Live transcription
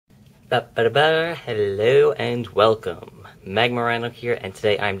Hello and welcome. Magma Rhino here, and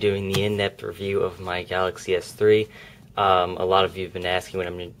today I'm doing the in-depth review of my Galaxy S3. A lot of you have been asking when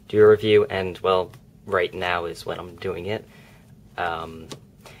I'm going to do a review, and well, right now is when I'm doing it.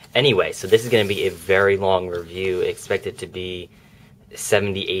 Anyway, so this is going to be a very long review, expected to be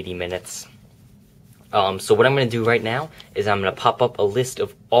 70-80 minutes. So what I'm going to do right now is I'm going to pop up a list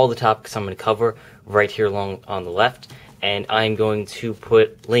of all the topics I'm going to cover right here along on the left, and I'm going to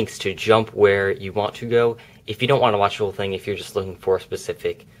put links to jump where you want to go if you don't want to watch the whole thing, if you're just looking for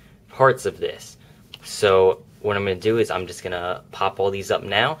specific parts of this. So what I'm going to do is I'm just going to pop all these up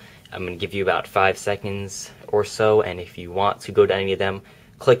now. I'm going to give you about 5 seconds or so, and if you want to go to any of them,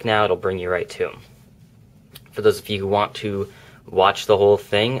 click now, it'll bring you right to them. For those of you who want to watch the whole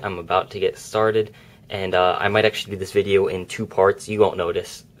thing, I'm about to get started. And I might actually do this video in 2 parts. You won't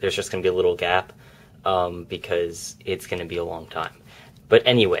notice. There's just going to be a little gap because it's going to be a long time. But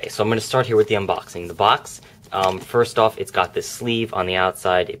anyway, so I'm going to start here with the unboxing. The box, first off, it's got this sleeve on the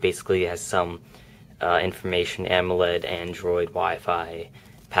outside. It basically has some information, AMOLED, Android, Wi-Fi,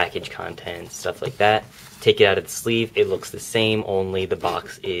 package content, stuff like that. Take it out of the sleeve. It looks the same, only the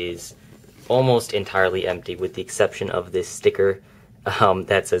box is almost entirely empty with the exception of this sticker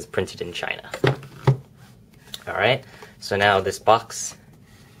that says printed in China. Alright, so now this box,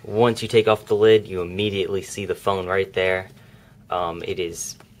 once you take off the lid, you immediately see the phone right there. It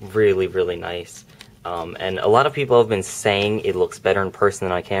is really, really nice. And a lot of people have been saying it looks better in person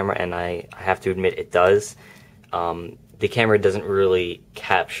than on camera, and I have to admit it does. The camera doesn't really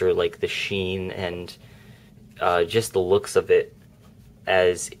capture like the sheen and just the looks of it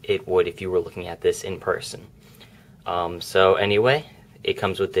as it would if you were looking at this in person. So anyway, it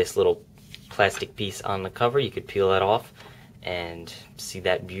comes with this little plastic piece on the cover. You could peel that off and see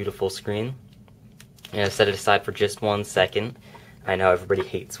that beautiful screen. I'm going to set it aside for just 1 second. I know everybody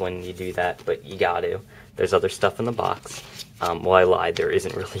hates when you do that, but you got to. There's other stuff in the box. Well, I lied. There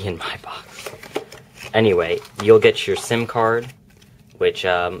isn't really in my box. Anyway, you'll get your SIM card, which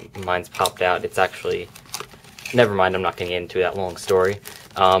mine's popped out. It's actually... Never mind, I'm not going to get into that long story.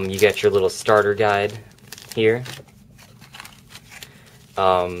 You get your little starter guide here.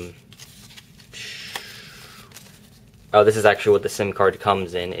 Oh, this is actually what the SIM card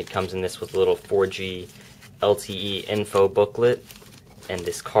comes in. It comes in this with a little 4G LTE info booklet, and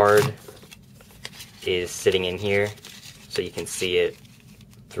this card is sitting in here, so you can see it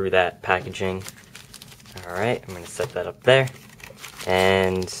through that packaging. Alright, I'm going to set that up there,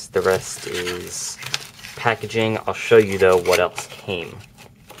 and the rest is packaging. I'll show you though what else came.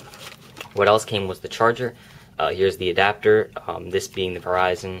 What else came was the charger. Here's the adapter, this being the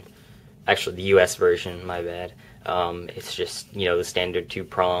Verizon, actually the US version, my bad. It's just, you know, the standard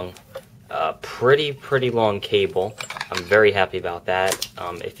 2-prong, pretty long cable. I'm very happy about that.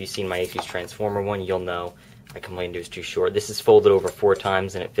 If you've seen my Asus Transformer one, you'll know I complained it was too short. This is folded over 4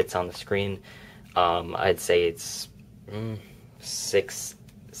 times and it fits on the screen. I'd say it's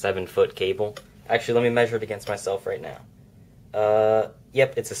 6-7 foot cable. Actually, let me measure it against myself right now.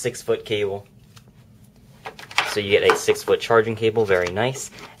 Yep, it's a 6-foot cable. So you get a 6-foot charging cable, very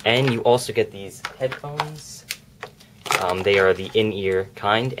nice. And you also get these headphones. They are the in-ear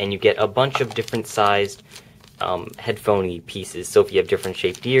kind, and you get a bunch of different sized headphone-y pieces. So if you have different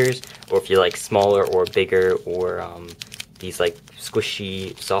shaped ears, or if you like smaller or bigger, or these like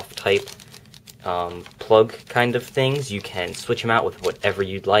squishy, soft type plug kind of things, you can switch them out with whatever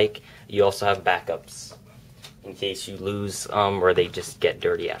you'd like. You also have backups in case you lose or they just get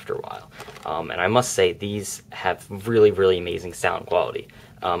dirty after a while. And I must say, these have really, really amazing sound quality.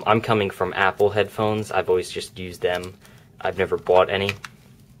 I'm coming from Apple headphones. I've always just used them. I've never bought any.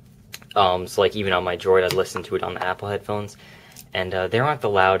 So like even on my Droid, I'd listen to it on the Apple headphones. And they aren't the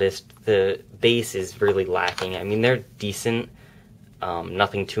loudest. The bass is really lacking. I mean, they're decent.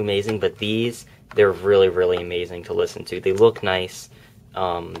 Nothing too amazing, but these, they're really, really amazing to listen to. They look nice.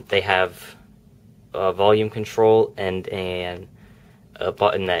 They have volume control and a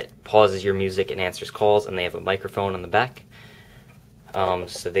button that pauses your music and answers calls, and they have a microphone on the back.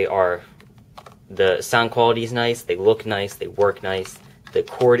 So the sound quality is nice, they look nice, they work nice. The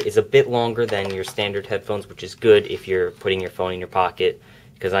cord is a bit longer than your standard headphones, which is good if you're putting your phone in your pocket,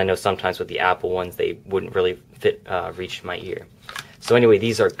 because I know sometimes with the Apple ones they wouldn't really reach my ear. So anyway,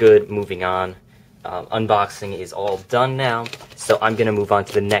 these are good. Moving on. Unboxing is all done now, so I'm going to move on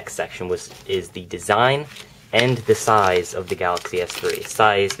to the next section, which is the design and the size of the Galaxy S3.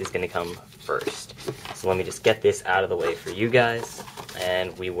 Size is going to come first. So let me just get this out of the way for you guys,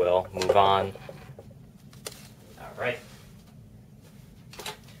 and we will move on. Alright.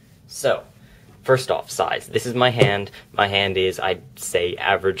 So, first off, size. This is my hand. My hand is, I'd say,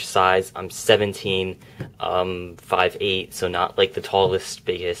 average size. I'm 17, 5'8", so not like the tallest,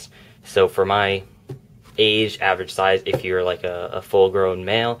 biggest. So for my age, average size, if you're like a full-grown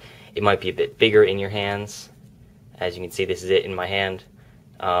male, it might be a bit bigger in your hands. As you can see, this is it in my hand.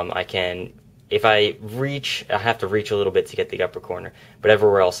 If I reach, I have to reach a little bit to get the upper corner, but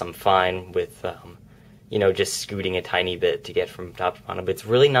everywhere else I'm fine with, just scooting a tiny bit to get from top to bottom. But it's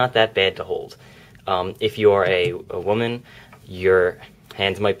really not that bad to hold. If you are a woman, your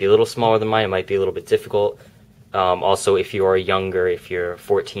hands might be a little smaller than mine. It might be a little bit difficult. Also, if you are younger, if you're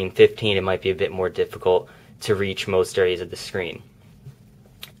 14, 15, it might be a bit more difficult to reach most areas of the screen.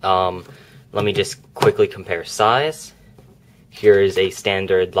 Let me just quickly compare size. Here is a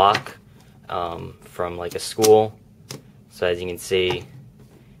standard lock from like a school. So as you can see,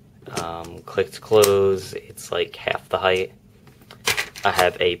 click to close, it's like half the height. I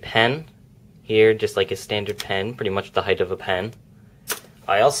have a pen here, just like a standard pen, pretty much the height of a pen.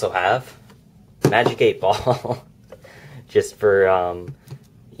 I also have Magic 8 Ball, just for,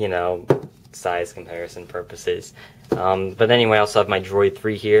 size comparison purposes. But anyway, I also have my Droid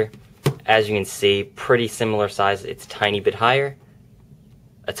 3 here. As you can see, pretty similar size. It's a tiny bit higher,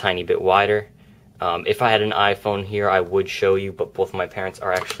 a tiny bit wider. If I had an iPhone here, I would show you, but both of my parents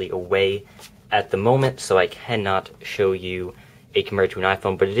are actually away at the moment, so I cannot show you it compared to an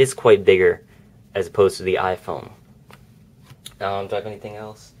iPhone, but it is quite bigger as opposed to the iPhone. Do I have anything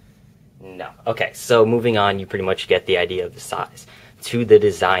else? No. Okay, so moving on, you pretty much get the idea of the size. To the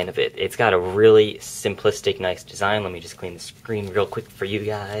design of it. It's got a really simplistic, nice design. Let me just clean the screen real quick for you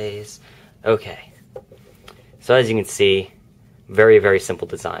guys. Okay. So as you can see, very, very simple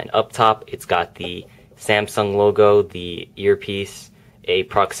design. Up top, it's got the Samsung logo, the earpiece, a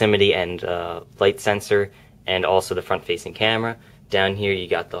proximity and light sensor, and also the front-facing camera. Down here, you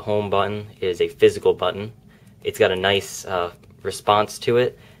got the home button. It is a physical button. It's got a nice response to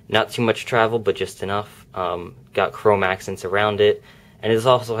it. Not too much travel, but just enough. Got chrome accents around it. And it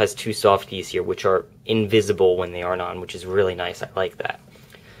also has two soft keys here, which are invisible when they aren't on, which is really nice. I like that.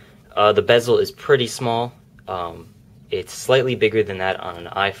 The bezel is pretty small. It's slightly bigger than that on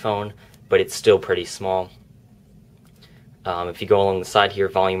an iPhone, but it's still pretty small. If you go along the side here,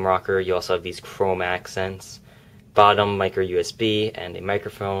 volume rocker, you also have these chrome accents. Bottom, micro USB, and a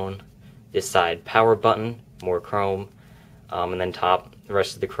microphone. This side, power button, more chrome. And then top, the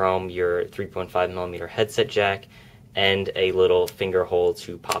rest of the chrome, your 3.5mm headset jack, and a little finger hole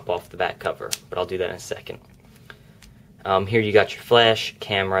to pop off the back cover. But I'll do that in a second. Here you got your flash,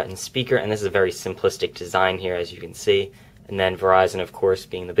 camera, and speaker, and this is a very simplistic design here, as you can see. And then Verizon, of course,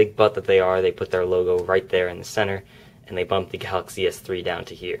 being the big butt that they are, they put their logo right there in the center, and they bumped the Galaxy S3 down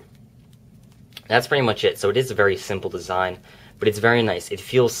to here. That's pretty much it. So it is a very simple design, but it's very nice. It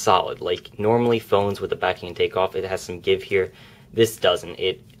feels solid. Like normally phones with the backing and takeoff, it has some give here. This doesn't.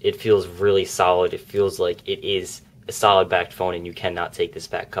 It feels really solid. It feels like it is a solid backed phone, and you cannot take this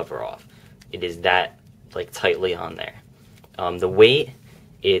back cover off. It is that like tightly on there. The weight,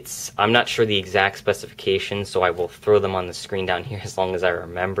 I'm not sure the exact specifications, so I will throw them on the screen down here as long as I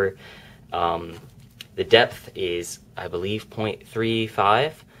remember. The depth is, I believe,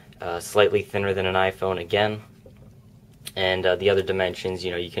 0.35, slightly thinner than an iPhone again. And the other dimensions,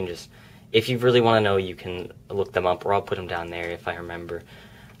 you can just, if you really want to know, you can look them up, or I'll put them down there if I remember.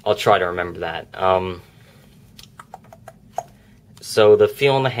 I'll try to remember that. So the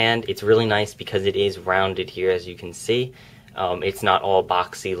feel in the hand, it's really nice because it is rounded here, as you can see. It's not all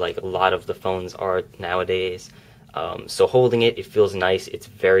boxy like a lot of the phones are nowadays. So holding it, it feels nice. It's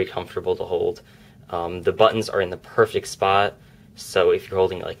very comfortable to hold. The buttons are in the perfect spot. So if you're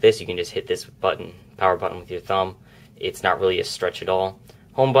holding it like this, you can just hit this button, power button, with your thumb. It's not really a stretch at all.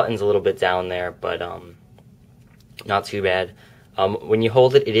 Home button's a little bit down there, but not too bad. When you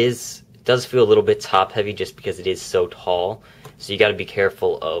hold it, it does feel a little bit top heavy just because it is so tall. So you got to be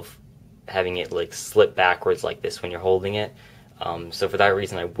careful of having it like slip backwards like this when you're holding it. So for that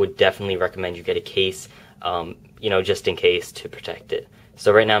reason, I would definitely recommend you get a case, just in case, to protect it.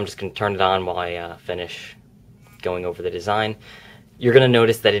 So right now I'm just going to turn it on while I finish going over the design. You're going to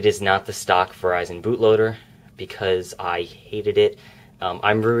notice that it is not the stock Verizon bootloader because I hated it.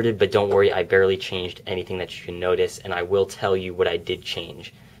 I'm rooted, but don't worry, I barely changed anything that you can notice, and I will tell you what I did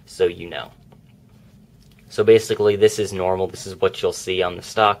change so you know. So basically, this is normal. This is what you'll see on the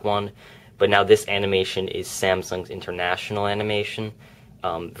stock one. But now this animation is Samsung's international animation.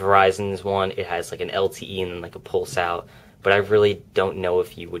 Verizon's one, it has like an LTE and then like a pulse out. But I really don't know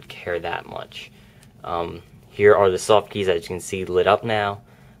if you would care that much. Here are the soft keys, as you can see, lit up now.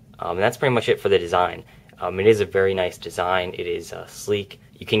 And that's pretty much it for the design. It is a very nice design. It is sleek.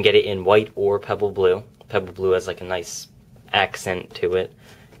 You can get it in white or pebble blue. Pebble blue has like a nice accent to it,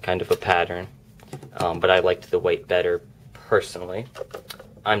 kind of a pattern. But I liked the white better personally.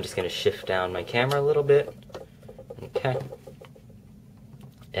 I'm just going to shift down my camera a little bit. Okay.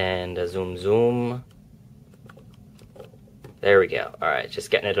 And zoom. There we go. Alright,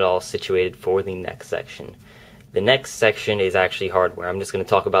 just getting it all situated for the next section. The next section is actually hardware. I'm just going to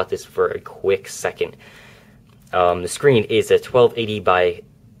talk about this for a quick second. The screen is a 1280 by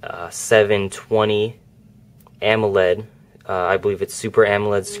 720 AMOLED. I believe it's Super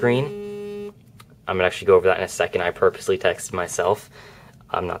AMOLED screen. I'm going to actually go over that in a second. I purposely texted myself.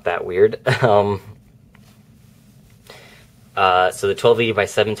 I'm not that weird. So the 1280 by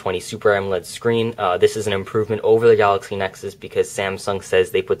 720 Super AMOLED screen, this is an improvement over the Galaxy Nexus because Samsung says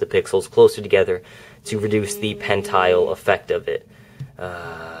they put the pixels closer together to reduce the pentile effect of it.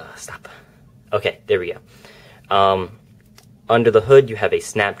 Stop. Okay, there we go. Under the hood, you have a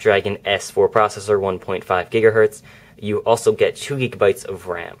Snapdragon S4 processor, 1.5 gigahertz. You also get 2 gigabytes of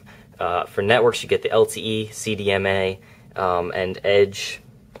RAM. For networks, you get the LTE, CDMA, and Edge.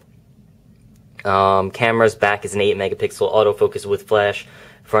 Camera's back is an 8 megapixel autofocus with flash.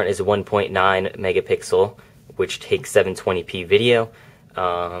 Front is a 1.9 megapixel, which takes 720p video.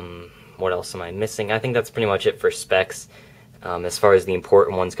 What else am I missing? I think that's pretty much it for specs. As far as the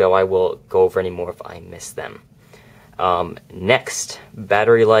important ones go, I will go over any more if I miss them. Next,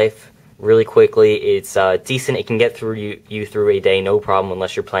 battery life. Really quickly, it's decent. It can get through you through a day, no problem,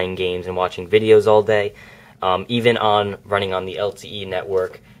 unless you're playing games and watching videos all day. Even on running on the LTE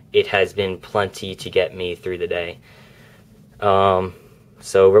network, it has been plenty to get me through the day. So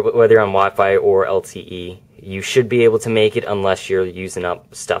whether you're on Wi-Fi or LTE, you should be able to make it unless you're using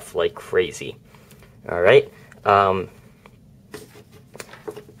up stuff like crazy. Alright.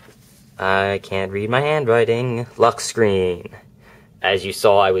 I can't read my handwriting. Lock screen. As you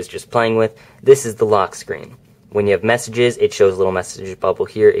saw, I was just playing with. This is the lock screen. When you have messages, it shows a little message bubble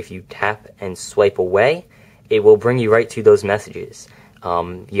here. If you tap and swipe away, it will bring you right to those messages.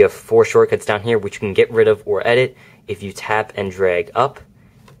 You have 4 shortcuts down here which you can get rid of or edit. If you tap and drag up,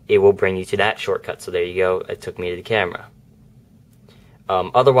 it will bring you to that shortcut. So there you go, it took me to the camera.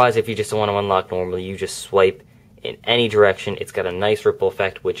 Otherwise, if you just want to unlock normally, you just swipe in any direction. It's got a nice ripple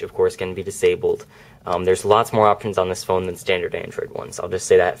effect, which of course can be disabled. There's lots more options on this phone than standard Android ones. I'll just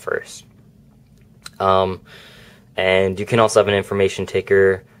say that first. And you can also have an information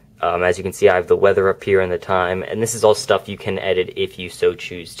ticker. As you can see, I have the weather up here and the time, and this is all stuff you can edit if you so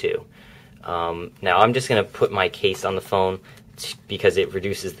choose to. Now I'm just going to put my case on the phone because it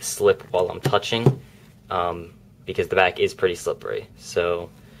reduces the slip while I'm touching, because the back is pretty slippery.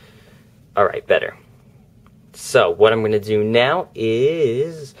 So, alright, better. So, what I'm going to do now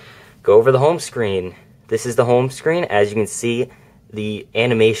is go over the home screen. This is the home screen. As you can see, the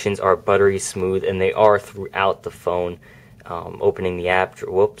animations are buttery smooth, and they are throughout the phone. Opening the app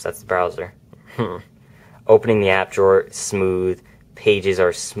drawer, whoops, that's the browser. Opening the app drawer, smooth. Pages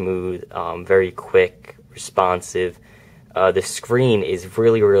are smooth, very quick, responsive. The screen is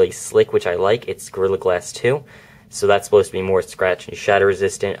really, really slick, which I like. It's Gorilla Glass 2, so that's supposed to be more scratch and shatter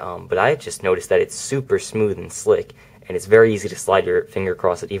resistant, but I just noticed that it's super smooth and slick, and it's very easy to slide your finger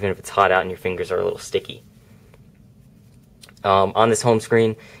across it, even if it's hot out and your fingers are a little sticky. On this home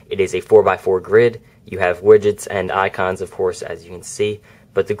screen, it is a 4x4 grid. You have widgets and icons, of course, as you can see.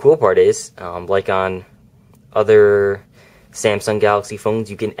 But the cool part is, like on other Samsung Galaxy phones,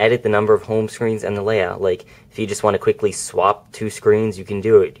 you can edit the number of home screens and the layout. Like, if you just want to quickly swap 2 screens, you can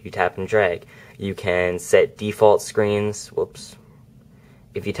do it. You tap and drag. You can set default screens. Whoops.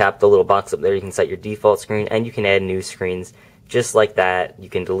 If you tap the little box up there, you can set your default screen, and you can add new screens just like that. You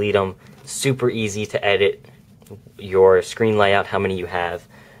can delete them. Super easy to edit your screen layout, how many you have.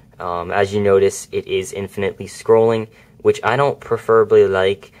 As you notice, it is infinitely scrolling, which I don't preferably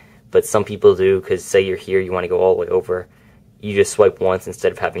like, but some people do, because say you're here, you want to go all the way over. You just swipe once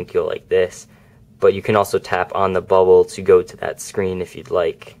instead of having to go like this. But you can also tap on the bubble to go to that screen if you'd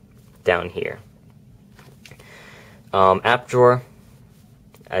like, down here. App drawer,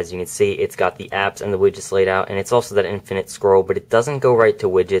 as you can see, it's got the apps and the widgets laid out, and it's also that infinite scroll, but it doesn't go right to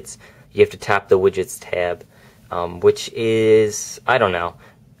widgets. You have to tap the widgets tab, which is, I don't know.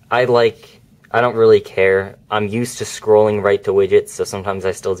 I don't really care. I'm used to scrolling right to widgets, so sometimes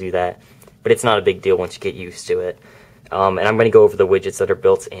I still do that. But it's not a big deal once you get used to it. And I'm going to go over the widgets that are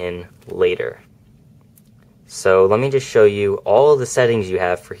built in later. So let me just show you all of the settings you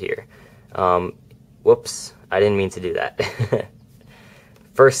have for here. Whoops, I didn't mean to do that.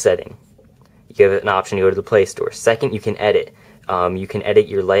 First setting, you have an option to go to the Play Store. Second, you can edit. You can edit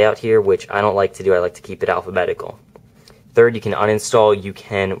your layout here, which I don't like to do. I like to keep it alphabetical. Third, you can uninstall. You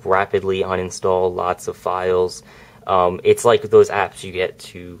can rapidly uninstall lots of files. It's like those apps you get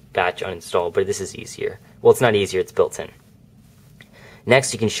to batch uninstall, but this is easier. Well, it's not easier, it's built in.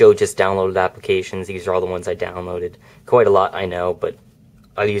 Next, you can show just downloaded applications. These are all the ones I downloaded. Quite a lot, I know, but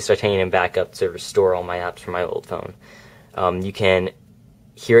I use Titanium Backup to restore all my apps from my old phone.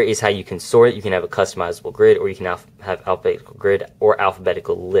 Here is how you can sort it. You can have a customizable grid, or you can have alphabetical grid or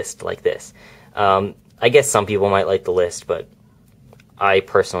alphabetical list like this. I guess some people might like the list, but I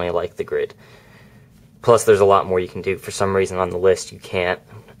personally like the grid. Plus, there's a lot more you can do. For some reason on the list, you can't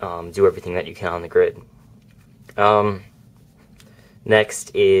do everything that you can on the grid.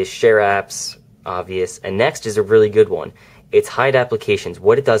 Next is share apps, obvious. And next is a really good one. It's hide applications.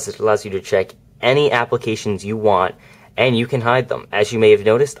 What it does is it allows you to check any applications you want, and you can hide them. As you may have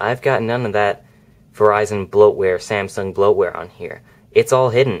noticed, I've got none of that Verizon bloatware, Samsung bloatware on here. It's all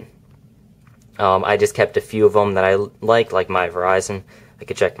hidden. I just kept a few of them that I like my Verizon. I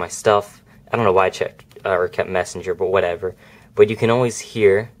could check my stuff. I don't know why I checked or kept Messenger, but whatever. But you can always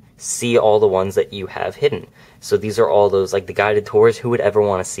see all the ones that you have hidden. So these are all those, like the guided tours. Who would ever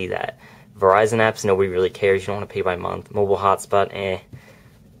want to see that? Verizon apps, nobody really cares. You don't want to pay by month. Mobile hotspot,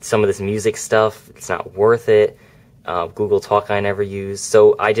 Some of this music stuff, it's not worth it. Google Talk I never use.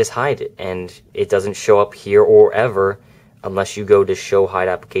 So I just hide it, and it doesn't show up here or ever unless you go to show hide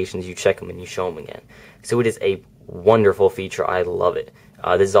applications, you check them, and you show them again. So it is a wonderful feature. I love it.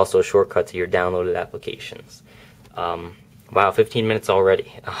 This is also a shortcut to your downloaded applications. Wow, 15 minutes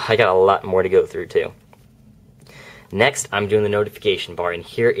already. I got a lot more to go through too. Next, I'm doing the notification bar, and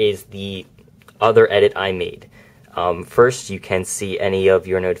here is the other edit I made. First, you can see any of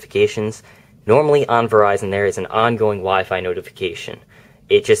your notifications. Normally on Verizon, there is an ongoing Wi-Fi notification.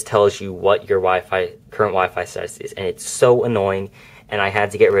 It just tells you what your current Wi-Fi status is, and it's so annoying, and I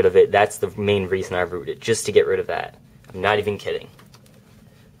had to get rid of it. That's the main reason I rooted, just to get rid of that. I'm not even kidding.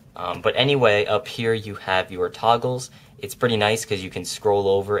 But anyway, up here you have your toggles. It's pretty nice because you can scroll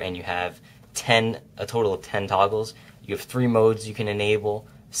over and you have a total of 10 toggles. You have 3 modes you can enable: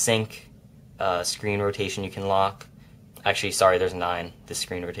 sync, screen rotation you can lock. Actually, sorry, there's 9. The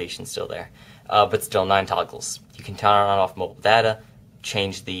screen rotation's still there. But still 9 toggles. You can turn on and off mobile data,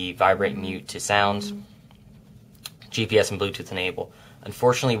 change the vibrate mute to sound, GPS and Bluetooth enable.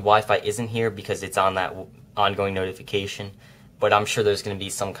 Unfortunately, Wi-Fi isn't here because it's on that ongoing notification, but I'm sure there's going to be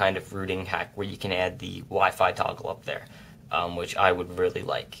some kind of routing hack where you can add the Wi-Fi toggle up there, which I would really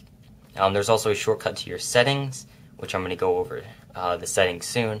like. There's also a shortcut to your settings, which I'm going to go over the settings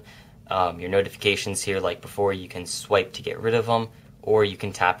soon. Your notifications here, like before, you can swipe to get rid of them, or you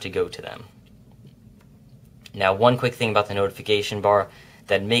can tap to go to them. Now, one quick thing about the notification bar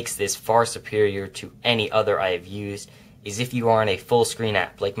that makes this far superior to any other I have used is if you are on a full screen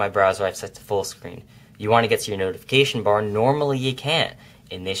app, like my browser I've set to full screen. You want to get to your notification bar, normally you can't.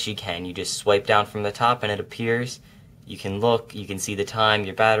 In this you can. You just swipe down from the top and it appears. You can look, you can see the time,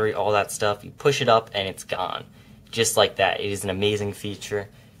 your battery, all that stuff. You push it up and it's gone. Just like that. It is an amazing feature.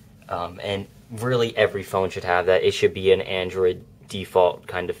 And really every phone should have that. It should be an Android default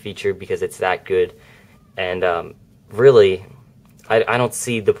kind of feature because it's that good. And really, I don't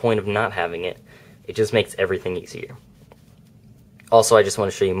see the point of not having it. It just makes everything easier. Also, I just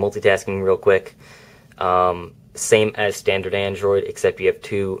want to show you multitasking real quick. Same as standard Android, except you have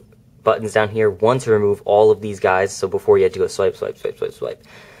 2 buttons down here. One to remove all of these guys, so before you had to go swipe, swipe, swipe, swipe, swipe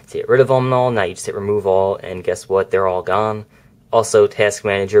to get rid of them all. Now you just hit remove all, and guess what? They're all gone. Also, Task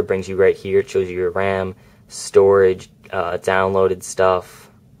Manager brings you right here. It shows you your RAM, storage, downloaded stuff,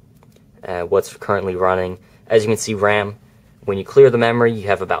 what's currently running. As you can see, RAM, when you clear the memory, you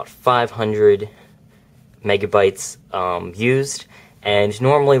have about 500 megabytes used, and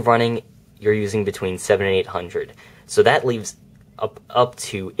normally running, you're using between 700 and 800. So that leaves up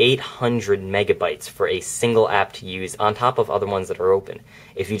to 800 megabytes for a single app to use on top of other ones that are open.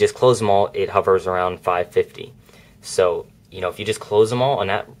 If you just close them all, it hovers around 550. So, if you just close them all, and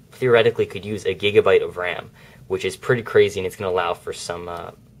that theoretically could use a gigabyte of RAM, which is pretty crazy, and it's going to allow for some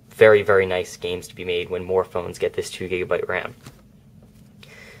very, very nice games to be made when more phones get this 2 gigabyte RAM.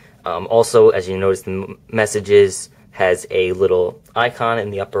 Also, as you notice, the messages has a little icon in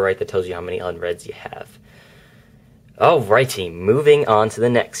the upper right that tells you how many unreads you have. Alrighty, moving on to the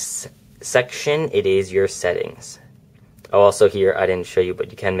next section, it is your settings. Also here, I didn't show you,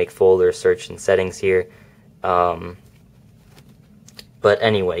 but you can make folder search and settings here. But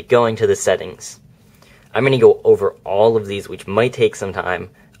anyway, going to the settings. I'm going to go over all of these, which might take some time,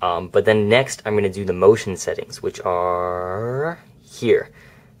 but then next I'm going to do the motion settings, which are here.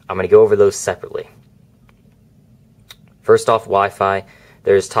 I'm going to go over those separately. First off, Wi-Fi.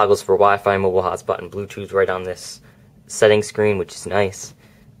 There's toggles for Wi-Fi, mobile hotspot, and Bluetooth right on this settings screen, which is nice.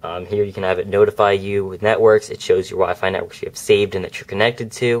 Here you can have it notify you with networks. It shows your Wi-Fi networks you have saved and that you're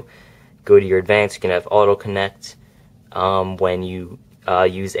connected to. Go to your advanced, you can have auto connect when you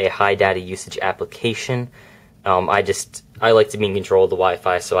use a high data usage application. I like to be in control of the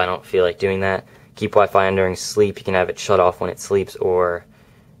Wi-Fi, so I don't feel like doing that. Keep Wi-Fi on during sleep. You can have it shut off when it sleeps, or...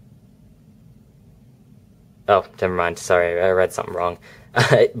 Oh, never mind. Sorry, I read something wrong.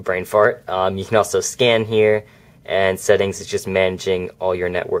 Brain fart. You can also scan here, and settings is just managing all your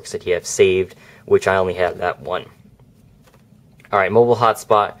networks that you have saved, which I only have that one. Alright, mobile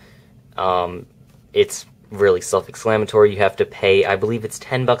hotspot. It's really self-explanatory. You have to pay, I believe it's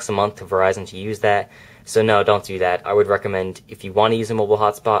 $10 a month to Verizon to use that. So no, don't do that. I would recommend, if you want to use a mobile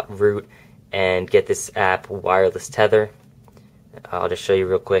hotspot, root and get this app, Wireless Tether. I'll just show you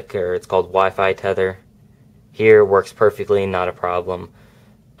real quick. It's called Wi-Fi Tether. Here, works perfectly, not a problem.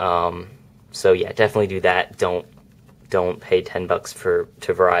 So yeah, definitely do that. Don't pay $10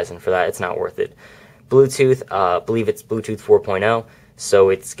 to Verizon for that. It's not worth it. Bluetooth, I believe it's Bluetooth 4.0, so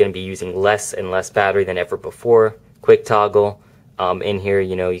it's going to be using less and less battery than ever before. Quick toggle. In here,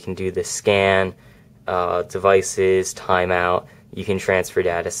 you can do the scan, devices, timeout. You can transfer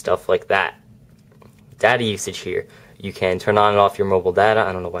data, stuff like that. Data usage here. You can turn on and off your mobile data.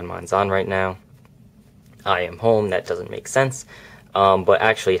 I don't know when mine's on right now. I am home. That doesn't make sense. But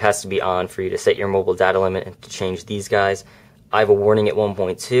actually, it has to be on for you to set your mobile data limit and to change these guys. I have a warning at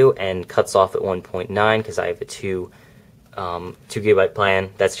 1.2 and cuts off at 1.9 because I have a 2 GB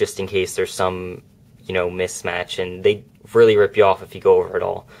plan. That's just in case there's some, mismatch, and they really rip you off if you go over it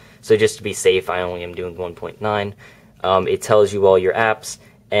all. So just to be safe, I only am doing 1.9. It tells you all your apps,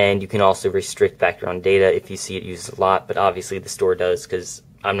 and you can also restrict background data if you see it used a lot, but obviously the store does because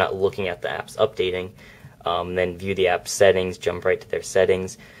I'm not looking at the apps updating. Then view the app settings, jump right to their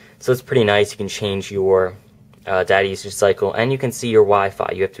settings. So it's pretty nice. You can change your data usage cycle, and you can see your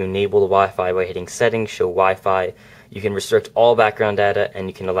Wi-Fi. You have to enable the Wi-Fi by hitting settings, show Wi-Fi. You can restrict all background data, and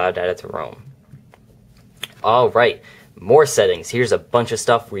you can allow data to roam. Alright, more settings. Here's a bunch of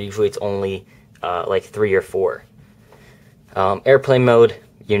stuff where usually it's only like 3 or 4. Airplane mode.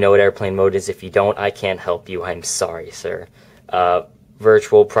 You know what airplane mode is. If you don't, I can't help you. I'm sorry, sir.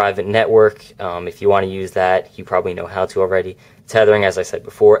 Virtual private network. If you want to use that, you probably know how to already. Tethering, as I said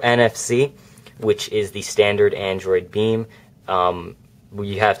before. NFC, which is the standard Android Beam.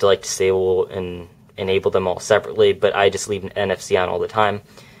 You have to disable and enable them all separately, but I just leave an NFC on all the time.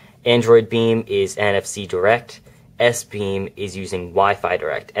 Android Beam is NFC Direct. S-Beam is using Wi-Fi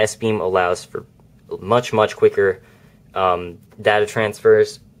Direct. S-Beam allows for much quicker data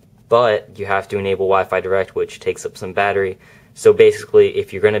transfers, but you have to enable Wi-Fi Direct, which takes up some battery. So basically,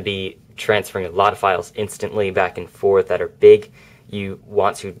 if you're going to be transferring a lot of files instantly back and forth that are big, you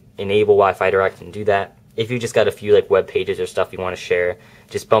want to enable Wi-Fi Direct and do that. If you just got a few web pages or stuff you want to share,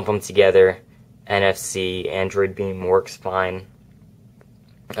 just bump them together. NFC, Android Beam works fine.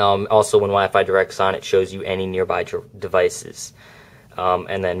 Also, when Wi-Fi Direct's on, it shows you any nearby devices.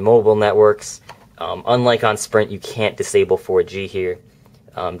 And then mobile networks. Unlike on Sprint, you can't disable 4G here.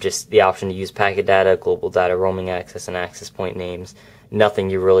 Just the option to use packet data, global data roaming access, and access point names. Nothing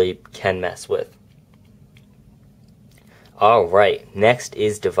you really can mess with. Alright, next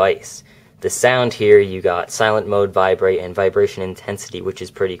is device. The sound here, you got silent mode, vibrate, and vibration intensity, which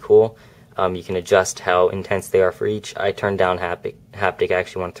is pretty cool. You can adjust how intense they are for each. I turned down haptic. I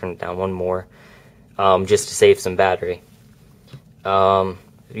actually want to turn it down one more, just to save some battery.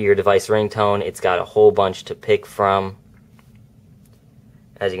 Your device ringtone, it's got a whole bunch to pick from.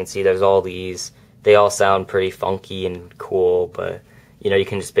 As you can see, there's all these. They all sound pretty funky and cool, but you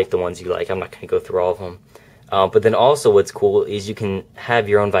can just pick the ones you like. I'm not going to go through all of them. But then also what's cool is you can have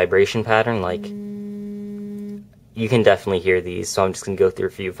your own vibration pattern. You can definitely hear these, so I'm just going to go through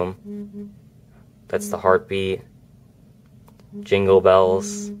a few of them. That's the heartbeat, jingle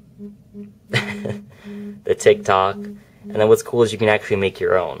bells, the tick-tock. And then what's cool is you can actually make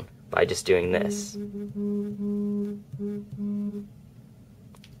your own by just doing this. And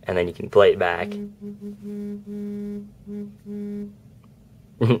then you can play it back.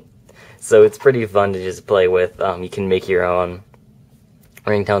 So it's pretty fun to just play with. You can make your own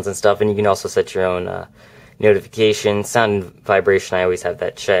ringtones and stuff, and you can also set your own notification, sound and vibration. I always have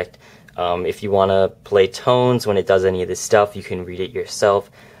that checked. If you want to play tones when it does any of this stuff, you can read it yourself.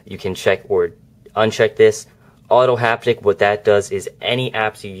 You can check or uncheck this. Auto haptic, what that does is any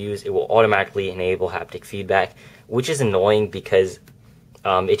apps you use, it will automatically enable haptic feedback, which is annoying because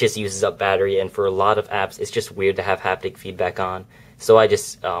it just uses up battery, and for a lot of apps, it's just weird to have haptic feedback on. So I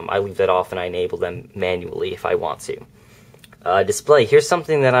just I leave that off and I enable them manually if I want to. Display. Here's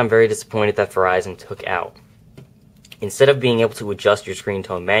something that I'm very disappointed that Verizon took out. Instead of being able to adjust your screen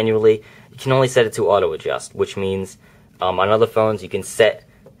tone manually, you can only set it to auto adjust, which means on other phones you can set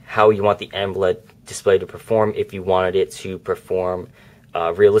how you want the AMOLED display to perform if you wanted it to perform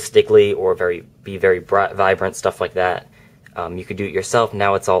realistically or be very bright, vibrant, stuff like that. You could do it yourself.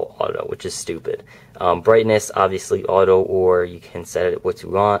 Now it's all auto, which is stupid. Brightness, obviously auto, or you can set it what you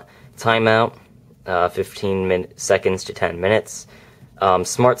want. Timeout, 15 seconds to 10 minutes.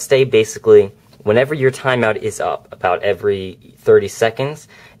 Smart Stay, basically, whenever your timeout is up, about every 30 seconds,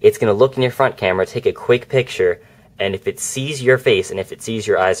 it's going to look in your front camera, take a quick picture, and if it sees your face and if it sees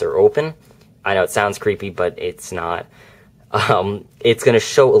your eyes are open, I know it sounds creepy, but it's not. It's going to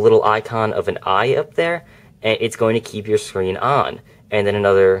show a little icon of an eye up there, and it's going to keep your screen on. And then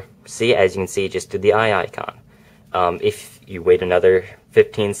another, see, as you can see, it just did the eye icon. If you wait another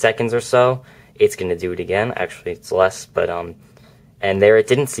 15 seconds or so, it's going to do it again. Actually, it's less, but, and there it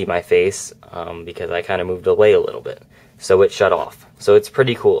didn't see my face, because I kind of moved away a little bit. So it shut off. So it's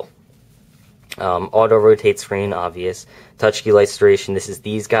pretty cool. Auto rotate screen, obvious. Touch key light duration, this is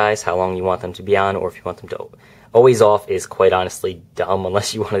these guys, how long you want them to be on, or if you want them to always off is quite honestly dumb,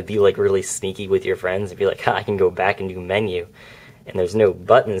 unless you want to be like really sneaky with your friends and be like, I can go back and do menu, and there's no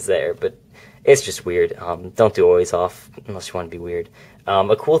buttons there, but it's just weird. Don't do always off unless you want to be weird.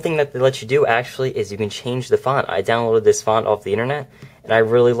 A cool thing that they let you do actually is you can change the font. I downloaded this font off the internet, and I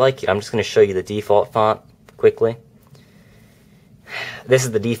really like it. I'm just going to show you the default font quickly. This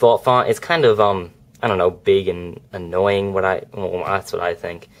is the default font. It's kind of, I don't know, big and annoying, well, that's what I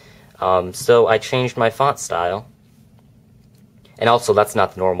think. So I changed my font style, and also that's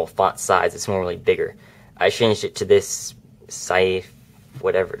not the normal font size, it's normally bigger. I changed it to this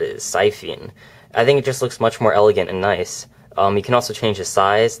whatever it is, Scythian. I think it just looks much more elegant and nice. You can also change the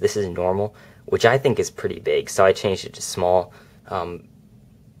size. This is normal, which I think is pretty big, so I changed it to small.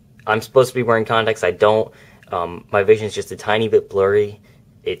 I'm supposed to be wearing contacts, I don't. My vision is just a tiny bit blurry.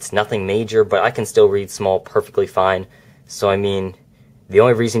 It's nothing major, but I can still read small perfectly fine. So, I mean, the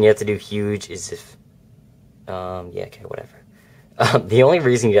only reason you have to do huge is if, yeah, okay, whatever. The only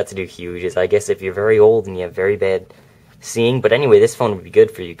reason you have to do huge is, I guess, if you're very old and you have very bad seeing. But anyway, this phone would be good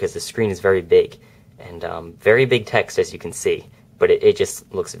for you because the screen is very big. And very big text, as you can see. But it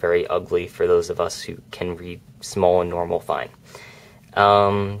just looks very ugly for those of us who can read small and normal fine.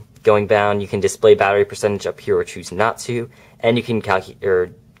 Going down, you can display battery percentage up here or choose not to, and you can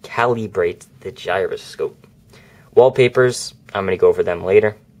calibrate the gyroscope. Wallpapers, I'm going to go over them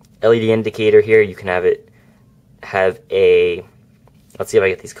later. LED indicator here, you can have a, let's see if I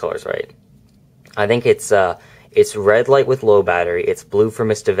get these colors right. I think it's red light with low battery, it's blue for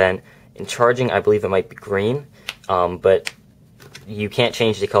missed event, and charging, I believe it might be green, but you can't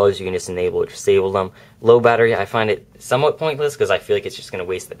change the colors, you can just enable or disable them. Low battery, I find it somewhat pointless because I feel like it's just going to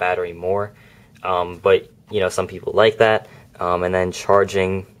waste the battery more. But, you know, some people like that. And then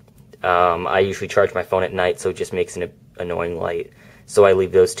charging, I usually charge my phone at night, so it just makes an annoying light. So I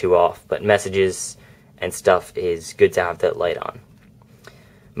leave those two off. But messages and stuff is good to have that light on.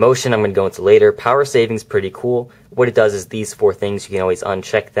 Motion, I'm going to go into later. Power saving's pretty cool. What it does is these four things, you can always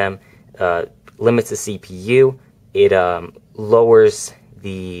uncheck them. Limits the CPU. It lowers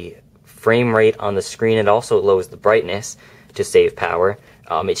the frame rate on the screen. It also lowers the brightness to save power.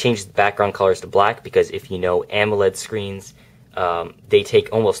 It changes the background colors to black because if you know AMOLED screens, they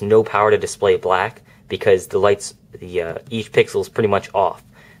take almost no power to display black because the lights, each pixel is pretty much off.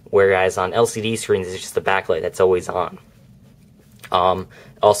 Whereas on LCD screens, it's just the backlight that's always on.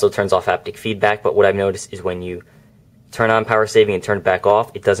 Also turns off haptic feedback, but what I've noticed is when you turn on power saving and turn it back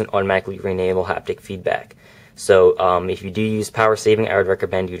off, it doesn't automatically re-enable haptic feedback. So if you do use power saving, I would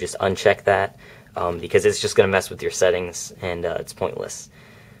recommend you just uncheck that because it's just going to mess with your settings and it's pointless.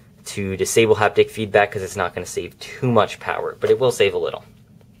 To disable haptic feedback because it's not going to save too much power, but it will save a little.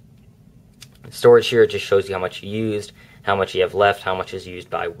 Storage here just shows you how much you used, how much you have left, how much is used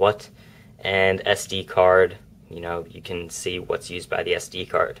by what, and SD card, you know, you can see what's used by the SD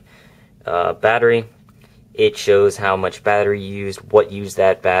card. Battery, it shows how much battery you used, what used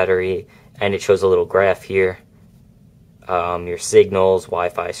that battery, and it shows a little graph here. Your signals,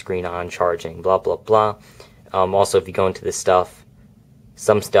 Wi-Fi, screen on, charging, blah, blah, blah. Also, if you go into this stuff,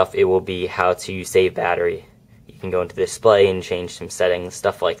 some stuff, it will be how to save battery. You can go into display and change some settings,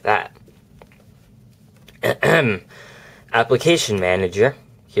 stuff like that. Application Manager.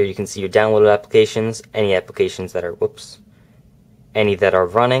 Here you can see your downloaded applications, any applications that are, any that are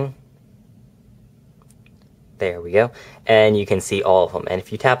running. There we go. And you can see all of them. And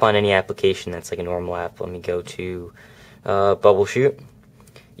if you tap on any application that's like a normal app, let me go to Bubbleshoot.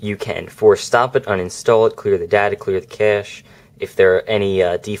 You can force stop it, uninstall it, clear the data, clear the cache. If there are any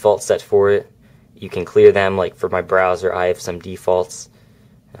defaults set for it, you can clear them. Like for my browser, I have some defaults.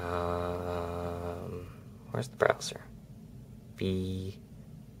 Where's the browser?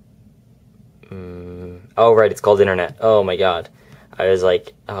 Oh, right, it's called Internet. Oh my god. I was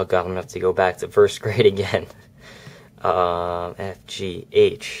like, oh god, I'm gonna have to go back to first grade again. F, G,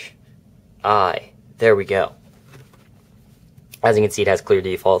 H, I. There we go. As you can see, it has clear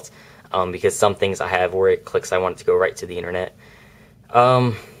defaults, because some things I have where it clicks, I want it to go right to the internet.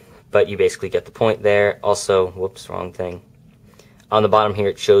 But you basically get the point there. Also, whoops, wrong thing. On the bottom here,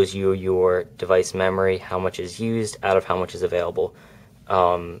 it shows you your device memory, how much is used out of how much is available.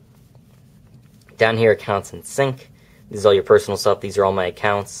 Down here, accounts and sync. This is all your personal stuff. These are all my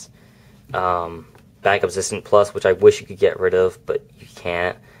accounts. Backup Assistant Plus, which I wish you could get rid of, but you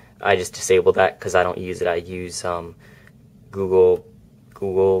can't. I just disabled that because I don't use it. I use Google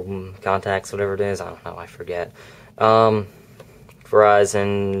Contacts, whatever it is. I don't know. I forget.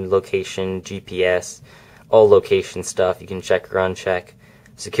 Verizon, location, GPS, all location stuff. You can check or uncheck.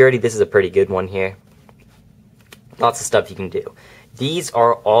 Security, this is a pretty good one here. Lots of stuff you can do. These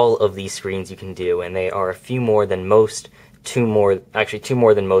are all of these screens you can do, and they are a few more than most, two more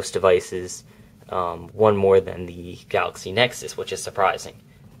than most devices, one more than the Galaxy Nexus, which is surprising.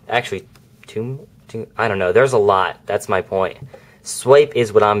 Actually, two, I don't know, there's a lot, that's my point. Swipe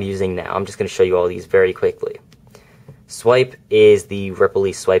is what I'm using now. I'm just going to show you all these very quickly. Swipe is the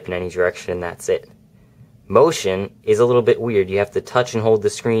rippley swipe in any direction, and that's it. Motion is a little bit weird. You have to touch and hold the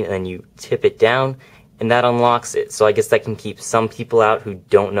screen, and then you tip it down, and that unlocks it. So I guess that can keep some people out who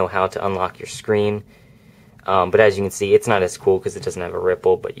don't know how to unlock your screen. But as you can see, it's not as cool because it doesn't have a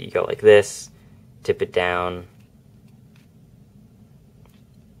ripple, but you go like this, tip it down.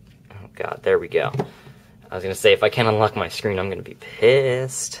 Oh god, there we go. I was going to say, if I can't unlock my screen, I'm going to be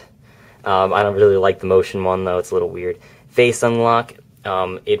pissed. I don't really like the motion one, though. It's a little weird. Face unlock,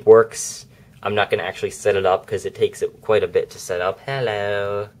 it works. I'm not going to actually set it up because it takes it quite a bit to set up.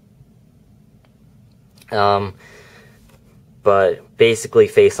 Hello. But basically,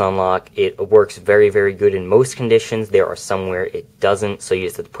 face unlock, it works very, very good in most conditions. There are some where it doesn't, so you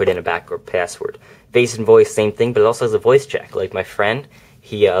just have to put in a backup password. Face and voice, same thing, but it also has a voice check. Like my friend,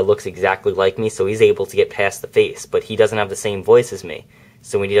 he looks exactly like me, so he's able to get past the face, but he doesn't have the same voice as me.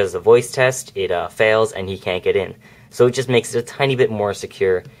 So when he does the voice test, it fails and he can't get in. So it just makes it a tiny bit more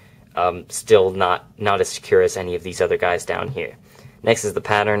secure. Still not as secure as any of these other guys down here. Next is the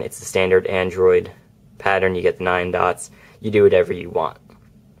pattern. It's the standard Android pattern. You get the 9 dots. You do whatever you want.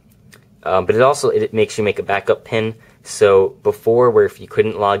 But it makes you make a backup pin. So before, where if you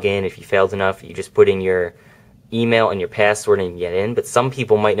couldn't log in, if you failed enough, you just put in your email and your password and you get in. But some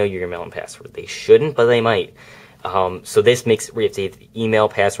people might know your email and password. They shouldn't, but they might. So this makes it where you have to have the email,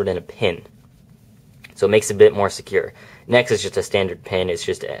 password, and a pin. So it makes it a bit more secure. Next is just a standard pin. It's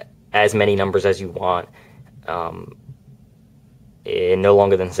just as many numbers as you want. No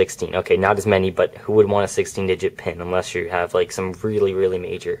longer than 16. Okay, not as many, but who would want a 16-digit pin unless you have like some really, really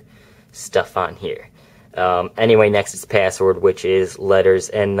major stuff on here. Anyway, next is password, which is letters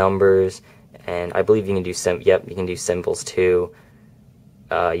and numbers, and I believe you can do you can do symbols too.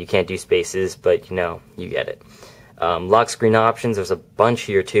 You can't do spaces, but you get it. Lock screen options, there's a bunch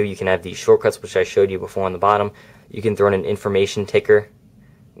here too. You can have these shortcuts, which I showed you before on the bottom. You can throw in an information ticker,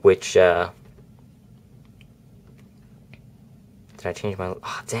 which did I change my...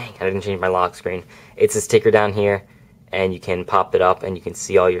 Oh, dang, I didn't change my lock screen. It's this ticker down here, and you can pop it up, and you can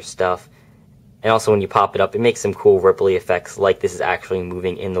see all your stuff. And also, when you pop it up, it makes some cool ripply effects, like this is actually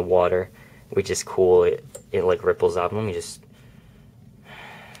moving in the water, which is cool. It like, ripples up. Let me just...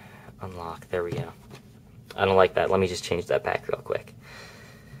 unlock. There we go. I don't like that. Let me just change that back real quick.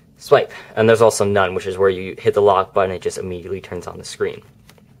 Swipe. And there's also none, which is where you hit the lock button, it just immediately turns on the screen.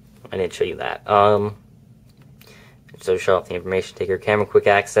 I didn't show you that. So show off the information ticker. Camera quick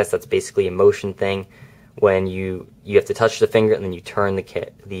access, that's basically a motion thing. When you have to touch the finger and then you turn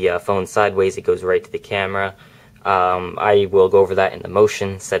the phone sideways, it goes right to the camera. I will go over that in the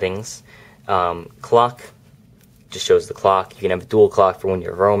motion settings. Clock just shows the clock. You can have a dual clock for when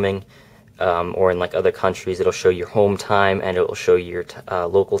you're roaming, or in like other countries, it'll show your home time and it will show your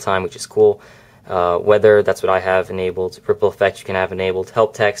local time, which is cool. Weather, that's what I have enabled. Ripple effect you can have enabled.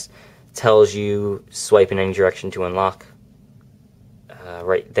 Help text tells you swipe in any direction to unlock.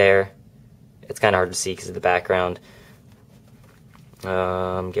 Right there. It's kind of hard to see because of the background.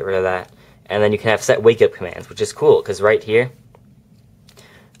 Get rid of that. And then you can have set wake up commands, which is cool because right here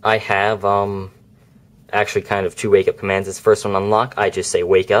I have actually kind of 2 wake up commands. This first one, unlock, I just say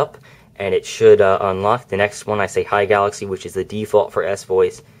wake up and it should unlock. The next one I say hi Galaxy, which is the default for S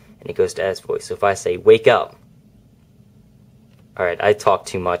voice, and it goes to S voice. So if I say wake up, alright, I talk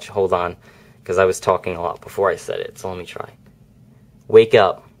too much, hold on. because I was talking a lot before I said it, so let me try. Wake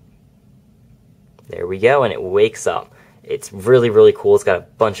up. There we go, and it wakes up. It's really, really cool. It's got a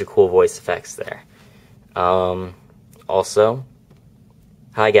bunch of cool voice effects there. Also,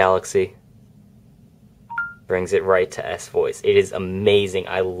 hi Galaxy. Brings it right to S voice. It is amazing.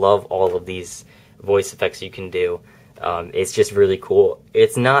 I love all of these voice effects you can do. It's just really cool.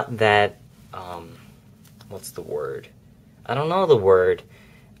 It's not that, what's the word? I don't know the word.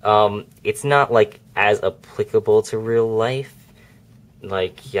 It's not like as applicable to real life.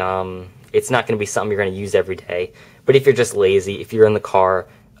 Like, it's not going to be something you're going to use every day. But if you're just lazy, if you're in the car,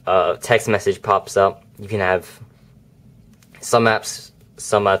 a text message pops up, you can have some apps,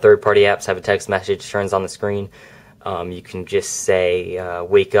 some third-party apps have a text message, turns on the screen. You can just say,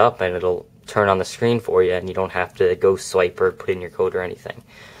 wake up, and it'll turn on the screen for you, and you don't have to go swipe or put in your code or anything.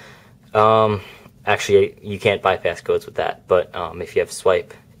 Actually, you can't bypass codes with that, but if you have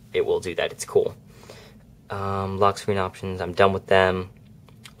swipe, it will do that. It's cool. Lock screen options, I'm done with them.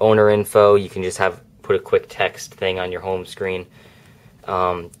 Owner info, you can just put a quick text thing on your home screen.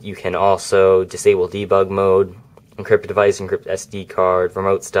 You can also disable debug mode, encrypt device, encrypt SD card,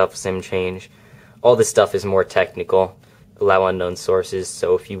 remote stuff, SIM change. All this stuff is more technical. Allow unknown sources,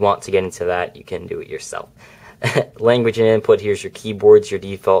 so if you want to get into that, you can do it yourself. Language and input, here's your keyboards, your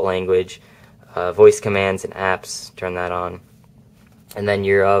default language, voice commands and apps, turn that on. And then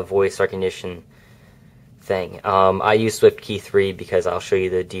your voice recognition thing. I use SwiftKey 3 because I'll show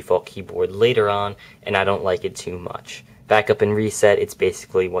you the default keyboard later on, and I don't like it too much. Backup and reset, it's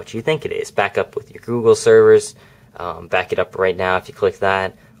basically what you think it is. Backup with your Google servers, back it up right now if you click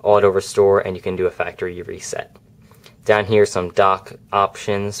that, auto restore, and you can do a factory reset. Down here, some dock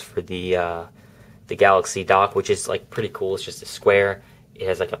options for the Galaxy dock, which is like pretty cool. It's just a square. It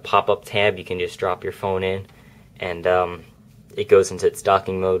has like a pop-up tab. You can just drop your phone in, and it goes into its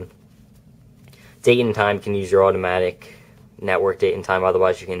docking mode. Date and time, you can use your automatic network date and time.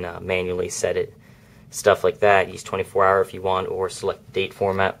 Otherwise, you can manually set it. Stuff like that. Use 24-hour if you want, or select date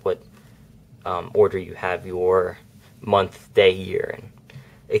format, what order you have your month, day, year in.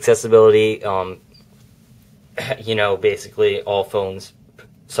 Accessibility, you know, basically all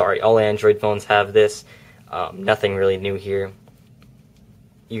Android phones have this. Nothing really new here.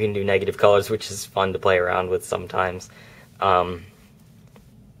 You can do negative colors, which is fun to play around with sometimes. Have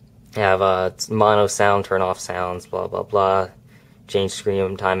mono sound, turn off sounds, blah blah blah. Change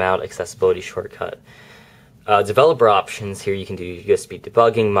screen timeout, accessibility shortcut. Developer options, here you can do USB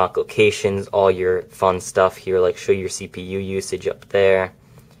debugging, mock locations, all your fun stuff here, like show your CPU usage up there.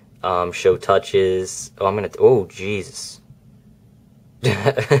 Show touches. Oh, Jesus.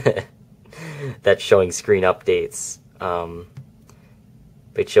 That's showing screen updates.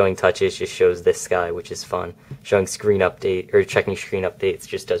 But showing touches just shows this guy, which is fun. Showing screen update, or checking screen updates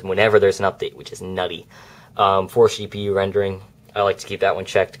just does whenever there's an update, which is nutty. Force GPU rendering, I like to keep that one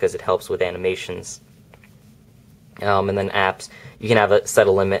checked because it helps with animations. And then apps, you can set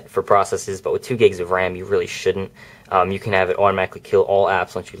a limit for processes, but with 2 gigs of RAM, you really shouldn't. You can have it automatically kill all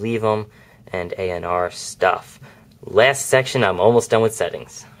apps once you leave them, and ANR stuff. Last section, I'm almost done with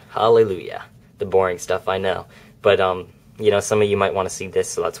settings. Hallelujah. The boring stuff, I know. But, you know, some of you might want to see this,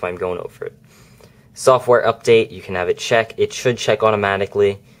 so that's why I'm going over it. Software update, you can have it check. It should check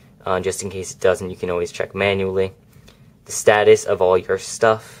automatically. Just in case it doesn't, you can always check manually. The status of all your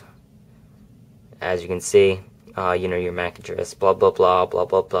stuff. As you can see, you know, your MAC address, blah, blah, blah, blah,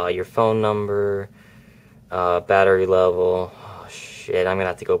 blah, blah. Your phone number, battery level. Oh, shit, I'm going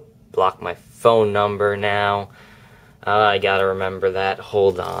to have to go block my phone number now. I got to remember that.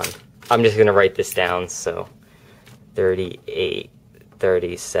 Hold on. I'm just going to write this down, so 38,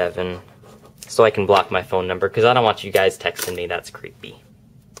 37, so I can block my phone number, because I don't want you guys texting me. That's creepy.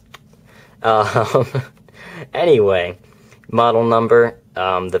 Anyway, model number,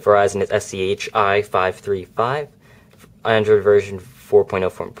 the Verizon is SCHI535, Android version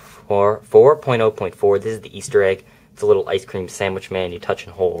 4.0.4. This is the Easter egg. It's a little ice cream sandwich man you touch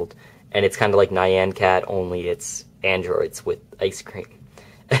and hold, and it's kind of like Nyan Cat, only it's androids with ice cream.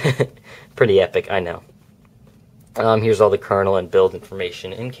 Pretty epic, I know. Here's all the kernel and build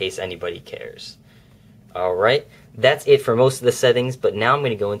information in case anybody cares. Alright, that's it for most of the settings, but now I'm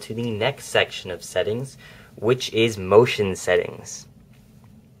going to go into the next section of settings, which is motion settings.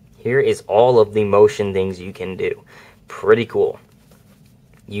 Here is all of the motion things you can do. Pretty cool.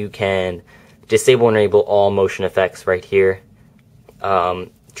 You can disable and enable all motion effects right here.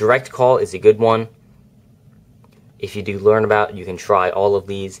 Direct call is a good one. If you do learn about it, you can try all of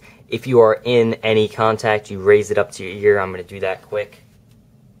these. If you are in any contact, you raise it up to your ear. I'm going to do that quick.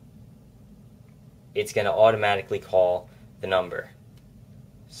 It's going to automatically call the number.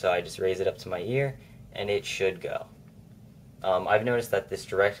 So I just raise it up to my ear, and it should go. I've noticed that this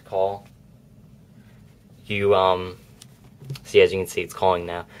direct call, you, see, as you can see, it's calling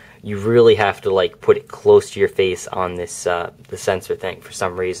now. You really have to, like, put it close to your face on this, the sensor thing for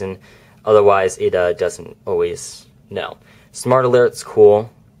some reason. Otherwise, it, doesn't always know. Smart Alert's cool.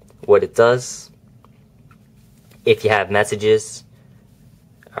 What it does, if you have messages,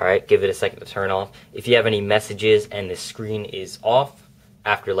 alright, give it a second to turn off. If you have any messages and the screen is off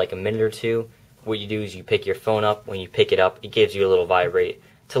after like a minute or two, what you do is you pick your phone up. When you pick it up, it gives you a little vibrate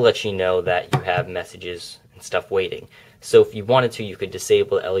to let you know that you have messages and stuff waiting. So if you wanted to, you could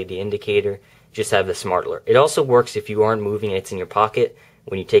disable the LED indicator, just have the Smart Alert. It also works if you aren't moving and it's in your pocket.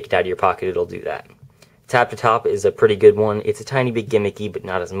 When you take it out of your pocket, it'll do that. Tap to top is a pretty good one. It's a tiny bit gimmicky, but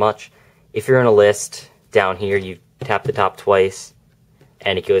not as much. If you're in a list, down here, you tap the top twice,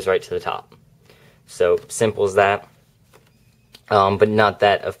 and it goes right to the top. So, simple as that, but not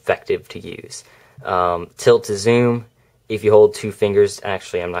that effective to use. Tilt to zoom, if you hold two fingers,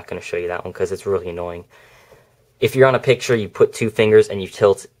 actually I'm not going to show you that one because it's really annoying. If you're on a picture, you put two fingers and you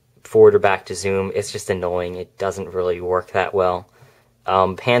tilt forward or back to zoom. It's just annoying. It doesn't really work that well.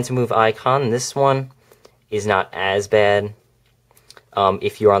 Pan to move icon, this one is not as bad.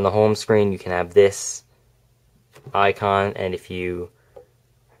 If you're on the home screen, you can have this icon, and if you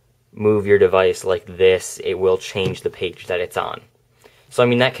move your device like this, it will change the page that it's on. So, I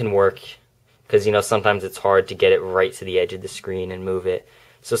mean, that can work, because, you know, sometimes it's hard to get it right to the edge of the screen and move it.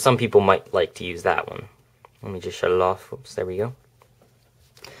 So some people might like to use that one. Let me just shut it off. Oops, there we go.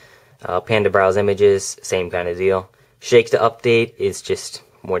 Pan to browse images, same kind of deal. Shake to update is just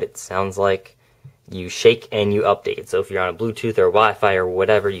what it sounds like. You shake and you update. So if you're on a Bluetooth or Wi-Fi or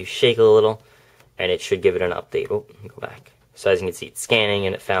whatever, you shake a little, and it should give it an update. Oh, let me go back. So as you can see, it's scanning,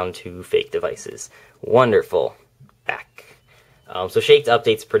 and it found two fake devices. Wonderful. Back. So shake to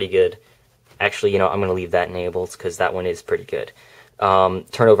update's pretty good. Actually, you know, I'm going to leave that enabled, because that one is pretty good.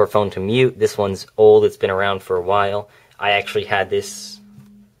 Turn over phone to mute. This one's old. It's been around for a while. I actually had this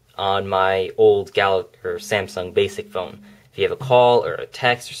on my old Samsung basic phone. If you have a call or a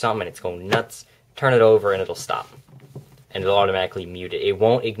text or something and it's going nuts, turn it over and it'll stop. And it'll automatically mute it. It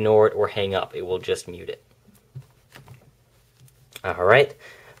won't ignore it or hang up. It will just mute it. Alright.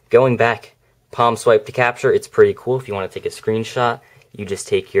 Going back. Palm swipe to capture. It's pretty cool. If you want to take a screenshot, you just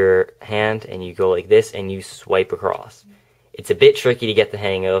take your hand and you go like this and you swipe across. It's a bit tricky to get the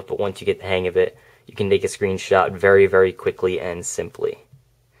hang of, but once you get the hang of it, you can take a screenshot very, very quickly and simply.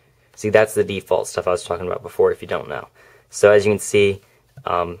 See, that's the default stuff I was talking about before, if you don't know. So as you can see,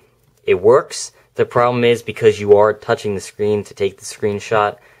 it works. The problem is, because you are touching the screen to take the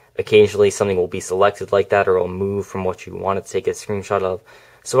screenshot, occasionally something will be selected like that, or it will move from what you want to take a screenshot of.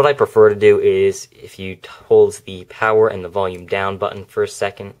 So what I prefer to do is, if you hold the power and the volume down button for a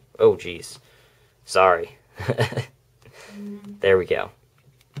second. Oh, geez. Sorry. There we go.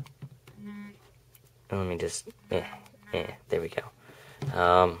 Let me just, there we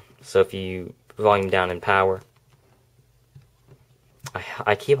go. So if you volume down and power,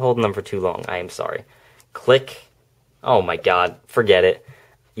 I keep holding them for too long. I am sorry. Click. Oh my god, forget it.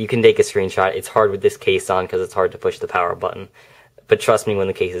 You can take a screenshot. It's hard with this case on because it's hard to push the power button. But trust me, when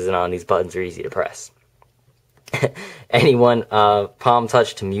the case isn't on, these buttons are easy to press. Anyone, palm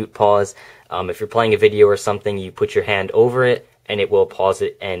touch to mute pause. If you're playing a video or something, you put your hand over it, and it will pause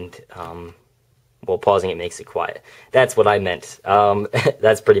it, and, well, pausing it makes it quiet. That's what I meant.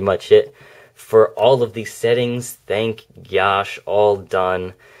 That's pretty much it. For all of these settings, thank gosh, all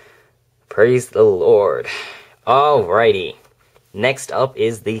done. Praise the Lord. Alrighty. Next up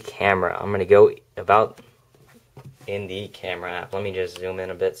is the camera. I'm going to go about in the camera app. Let me just zoom in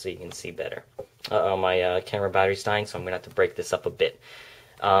a bit so you can see better. Uh-oh, my camera battery's dying, so I'm going to have to break this up a bit.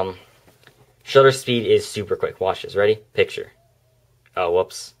 Shutter speed is super quick. Watch this. Ready? Picture. Oh,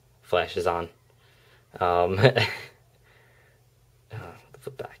 whoops. Flash is on. Flip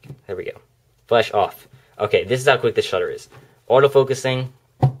back. There we go. Flash off. Okay, this is how quick the shutter is. Autofocusing,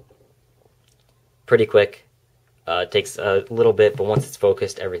 pretty quick. It takes a little bit, but once it's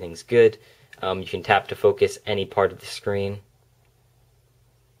focused, everything's good. You can tap to focus any part of the screen.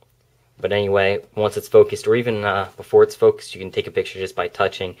 But anyway, once it's focused, or even before it's focused, you can take a picture just by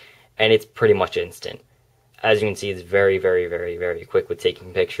touching, and it's pretty much instant. As you can see, it's very, very, very, very quick with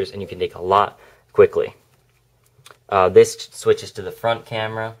taking pictures, and you can take a lot quickly. This switches to the front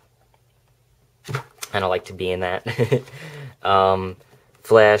camera, and I like to be in that.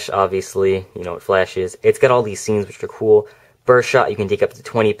 Flash, obviously, you know what flash is. It's got all these scenes which are cool. Burst shot, you can take up to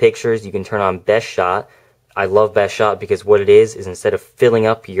 20 pictures. You can turn on best shot. I love Best Shot because what it is instead of filling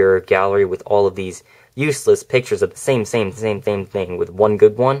up your gallery with all of these useless pictures of the same thing with one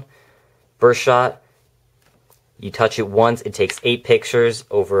good one, Burst Shot, you touch it once, it takes 8 pictures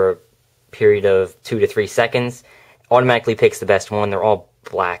over a period of 2 to 3 seconds, automatically picks the best one. They're all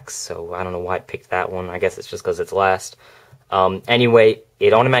blacks, so I don't know why it picked that one. I guess it's just because it's last. Anyway,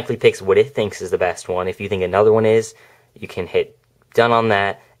 it automatically picks what it thinks is the best one. If you think another one is, you can hit done on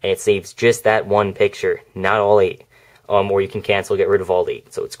that, and it saves just that one picture, not all 8. Or you can cancel, get rid of all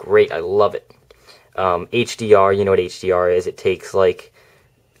 8. So it's great. I love it. HDR, you know what HDR is. It takes like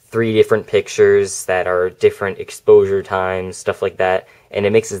 3 different pictures that are different exposure times, stuff like that, and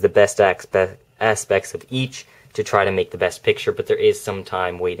it mixes the best aspects of each to try to make the best picture, but there is some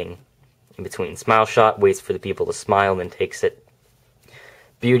time waiting in between. Smile Shot waits for the people to smile, then takes it.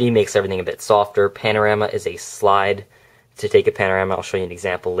 Beauty makes everything a bit softer. Panorama is a slide to take a panorama. I'll show you an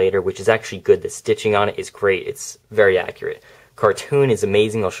example later, which is actually good. The stitching on it is great. It's very accurate. Cartoon is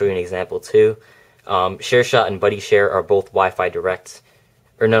amazing. I'll show you an example too. Share Shot and Buddy Share are both Wi-Fi direct.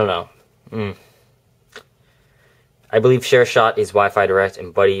 Or no. I believe Share Shot is Wi-Fi direct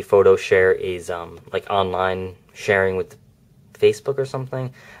and Buddy Photo Share is like online sharing with Facebook or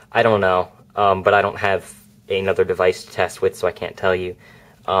something. I don't know, but I don't have another device to test with, so I can't tell you.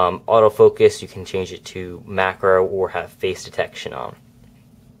 Autofocus, you can change it to macro or have face detection on.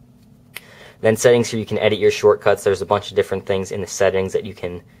 Then settings here, you can edit your shortcuts. There's a bunch of different things in the settings that you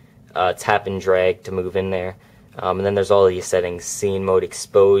can tap and drag to move in there. And then there's all these settings: scene mode,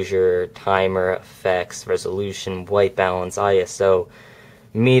 exposure, timer, effects, resolution, white balance, ISO,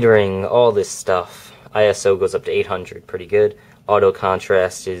 metering, all this stuff. ISO goes up to 800, pretty good. Auto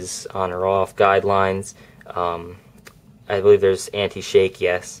contrast is on or off. Guidelines, I believe there's anti-shake,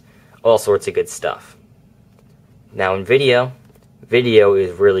 yes. All sorts of good stuff. Now in video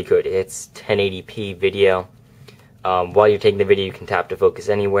is really good. It's 1080p video. While you're taking the video, you can tap to focus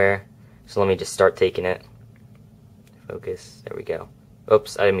anywhere. So let me just start taking it. Focus, there we go.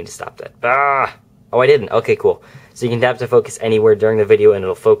 Oops, I didn't mean to stop that. Oh, I didn't. Okay, cool. So you can tap to focus anywhere during the video and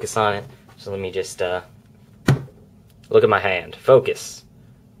it'll focus on it. So let me just look at my hand. Focus.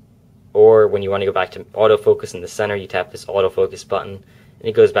 Or when you want to go back to autofocus in the center, you tap this autofocus button and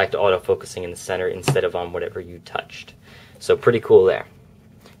it goes back to autofocusing in the center instead of on whatever you touched. So pretty cool there.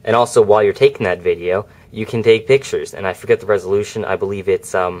 And also while you're taking that video, you can take pictures. And I forget the resolution. I believe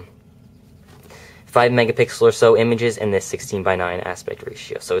it's 5 megapixel or so images in this 16:9 aspect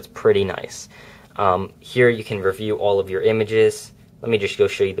ratio, so it's pretty nice. Here you can review all of your images. Let me just go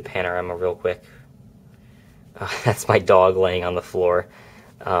show you the panorama real quick. That's my dog laying on the floor.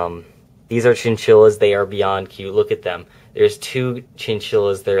 These are chinchillas. They are beyond cute. Look at them. There's 2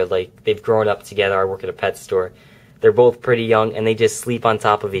 chinchillas. They're like, they've grown up together. I work at a pet store. They're both pretty young, and they just sleep on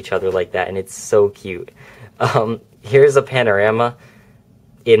top of each other like that, and it's so cute. Here's a panorama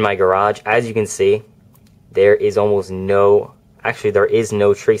in my garage. As you can see, there is almost no, actually there is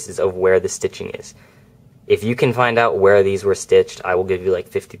no traces of where the stitching is. If you can find out where these were stitched, I will give you like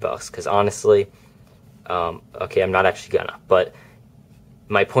 $50, because honestly, okay, I'm not actually gonna, but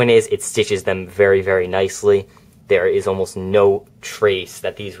my point is it stitches them very, very nicely. There is almost no trace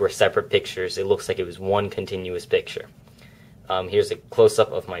that these were separate pictures. It looks like it was one continuous picture. Here's a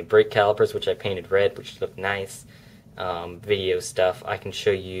close-up of my brake calipers, which I painted red, which look nice. Video stuff. I can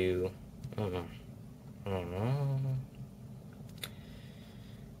show you.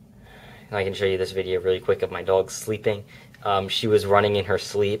 I can show you this video really quick of my dog sleeping. She was running in her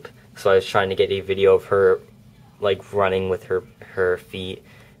sleep, so I was trying to get a video of her like running with her feet,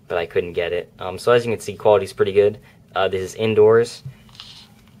 but I couldn't get it. So as you can see, quality's pretty good. This is indoors,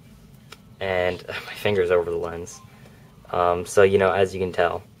 and my finger's over the lens. So you know, as you can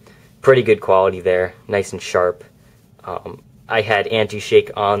tell, pretty good quality there, nice and sharp. I had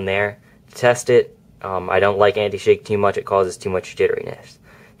anti-shake on there to test it. I don't like anti-shake too much. It causes too much jitteriness.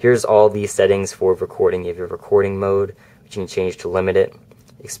 Here's all these settings for recording. You have your recording mode, which you can change to limit it,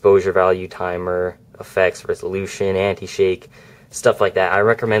 exposure value, timer, effects, resolution, anti-shake, stuff like that. I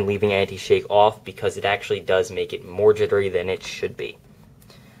recommend leaving anti-shake off because it actually does make it more jittery than it should be.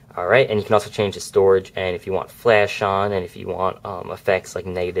 Alright, and you can also change the storage, and if you want flash on, and if you want effects like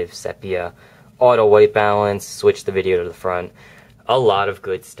negative, sepia, auto white balance, switch the video to the front. A lot of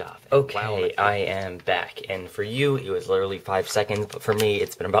good stuff. Okay, wow, I am back, and for you it was literally 5 seconds, but for me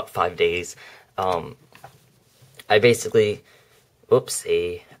it's been about 5 days. I basically,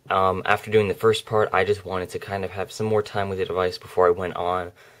 whoopsie, after doing the first part, I just wanted to kind of have some more time with the device before I went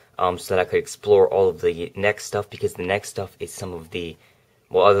on, so that I could explore all of the next stuff, because the next stuff is some of the,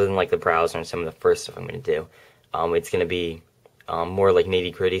 well, other than like the browser and some of the first stuff I'm going to do, it's going to be more like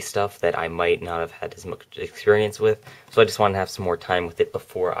nitty-gritty stuff that I might not have had as much experience with. So I just wanted to have some more time with it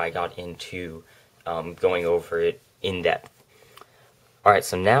before I got into going over it in depth. Alright,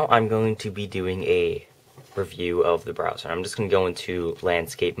 so now I'm going to be doing a review of the browser. I'm just going to go into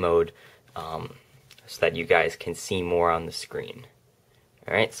landscape mode so that you guys can see more on the screen.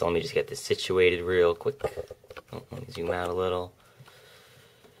 Alright, so let me just get this situated real quick. Oh, let me zoom out a little.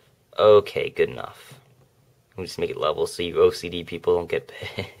 Okay, good enough. Let me just make it level so you OCD people don't get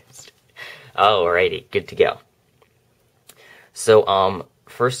pissed. Alrighty, good to go. So,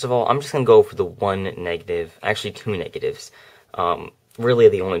 first of all, I'm just going to go over the one negative, actually two negatives. Really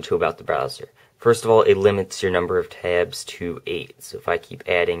the only two about the browser. First of all, it limits your number of tabs to 8. So if I keep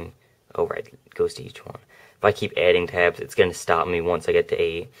adding, oh right, it goes to each one. If I keep adding tabs, it's going to stop me once I get to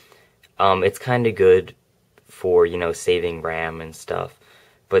 8. It's kind of good for, you know, saving RAM and stuff.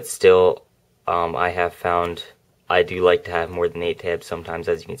 But still, I have found I do like to have more than 8 tabs sometimes.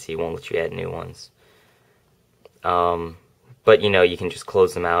 As you can see, it won't let you add new ones. But, you know, you can just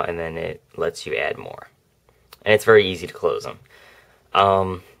close them out and then it lets you add more. And it's very easy to close them.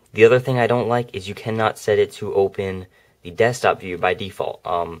 The other thing I don't like is you cannot set it to open the desktop view by default.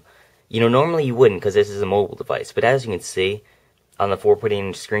 You know, normally you wouldn't because this is a mobile device. But as you can see, on the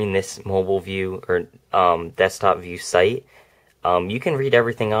 4.8-inch screen, this mobile view or desktop view site, you can read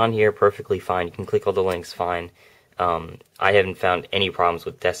everything on here perfectly fine. You can click all the links fine. I haven't found any problems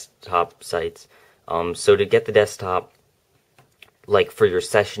with desktop sites. So to get the desktop, like for your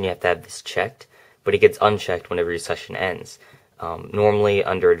session, you have to have this checked, but it gets unchecked whenever your session ends. Normally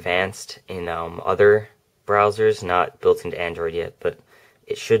under advanced in other browsers, not built into Android yet, but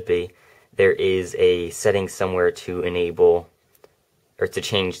it should be, there is a setting somewhere to enable, or to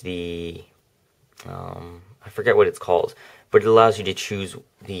change the, I forget what it's called, but it allows you to choose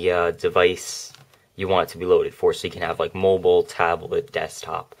the device you want it to be loaded for, so you can have like mobile, tablet,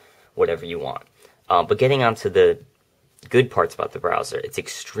 desktop, whatever you want. But getting onto the good parts about the browser, it's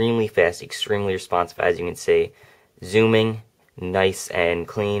extremely fast, extremely responsive, as you can see. Zooming, nice and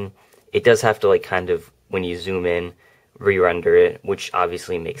clean. It does have to, like, kind of, when you zoom in, re-render it, which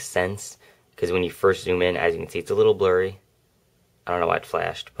obviously makes sense, because when you first zoom in, as you can see, it's a little blurry. I don't know why it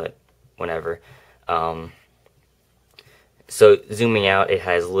flashed, but whatever. So zooming out, it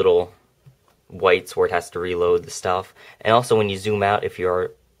has little whites where it has to reload the stuff. And also when you zoom out, if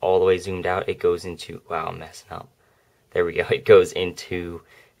you're all the way zoomed out, it goes into, wow, I'm messing up. There we go, it goes into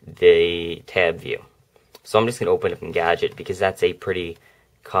the tab view. So I'm just going to open up Engadget because that's a pretty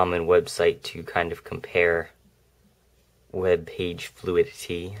common website to kind of compare web page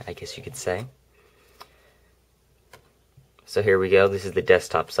fluidity, I guess you could say. So here we go, this is the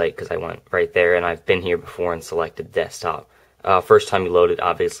desktop site because I went right there and I've been here before and selected desktop. First time you load it,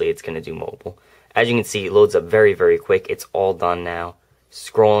 obviously it's going to do mobile. As you can see, it loads up very, very quick. It's all done now.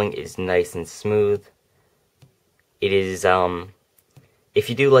 Scrolling is nice and smooth. It is, if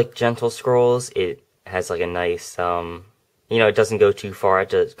you do like gentle scrolls, it has like a nice, you know, it doesn't go too far,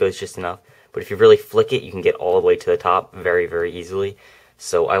 it goes just enough. But if you really flick it, you can get all the way to the top very, very easily.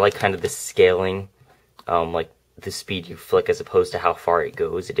 So I like kind of the scaling, like the speed you flick as opposed to how far it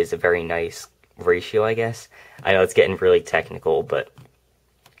goes. It is a very nice ratio, I guess. I know it's getting really technical, but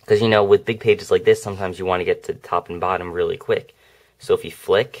because, you know, with big pages like this, sometimes you want to get to the top and bottom really quick. So if you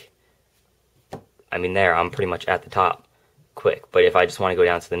flick, I mean, there, I'm pretty much at the top quick. But if I just want to go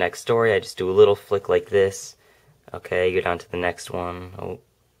down to the next story, I just do a little flick like this. Okay, go down to the next one. Oh,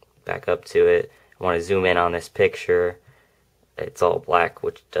 back up to it. I want to zoom in on this picture. It's all black,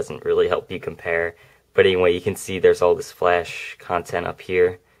 which doesn't really help you compare. But anyway, you can see there's all this flash content up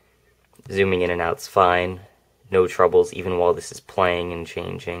here. Zooming in and out's fine. No troubles, even while this is playing and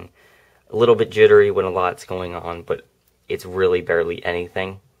changing. A little bit jittery when a lot's going on, but it's really barely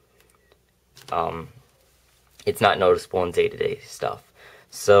anything. It's not noticeable in day-to-day stuff.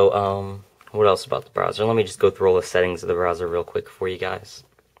 So, what else about the browser? Let me just go through all the settings of the browser real quick for you guys.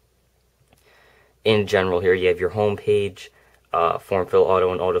 In general here, you have your home page, form fill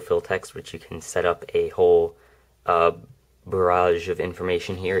auto and autofill text, which you can set up a whole barrage of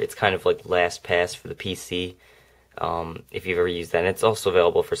information here. It's kind of like LastPass for the PC, if you've ever used that. And it's also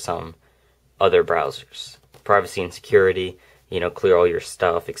available for some other browsers. Privacy and security, you know, clear all your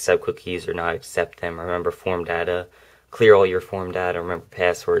stuff, accept cookies or not accept them, remember form data, clear all your form data, remember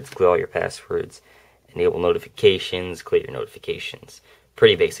passwords, clear all your passwords, enable notifications, clear your notifications.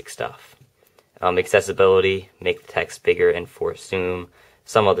 Pretty basic stuff. Accessibility, make the text bigger and force zoom,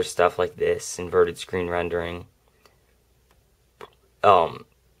 some other stuff like this, inverted screen rendering.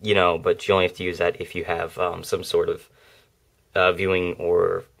 You know, but you only have to use that if you have some sort of viewing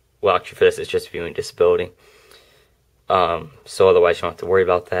or, well, actually for this it's just viewing disability. So otherwise you don't have to worry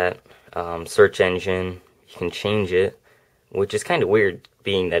about that. Search engine, you can change it, which is kind of weird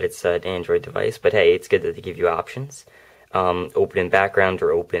being that it's an Android device, but hey, it's good that they give you options. Open in background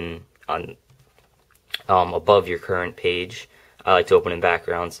or open on above your current page. I like to open in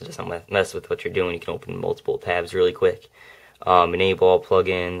background so it doesn't mess with what you're doing. You can open multiple tabs really quick. Enable all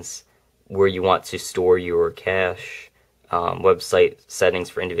plugins, where you want to store your cache, website settings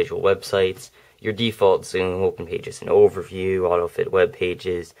for individual websites, your default zoom, open pages and overview, autofit web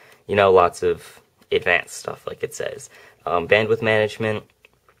pages, lots of advanced stuff like it says. Bandwidth management,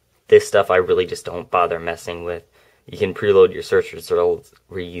 this stuff I really just don't bother messing with. You can preload your search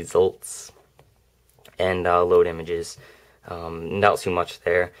results and load images. Not too much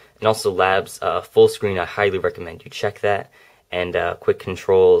there. And also labs, full screen, I highly recommend you check that. And quick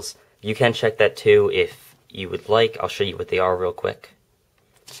controls, you can check that too if you would like. I'll show you what they are real quick.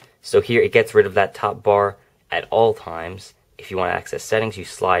 So here it gets rid of that top bar at all times. If you want to access settings, you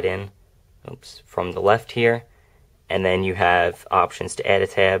slide in from the left here, and then you have options to add a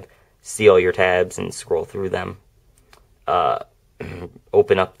tab, see all your tabs and scroll through them.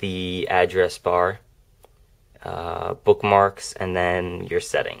 Open up the address bar, bookmarks, and then your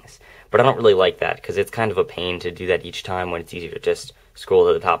settings. But I don't really like that because it's kind of a pain to do that each time when it's easier to just scroll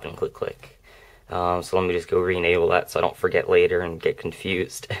to the top and click. So let me just go re-enable that so I don't forget later and get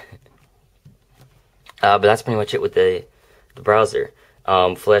confused. But that's pretty much it with the browser.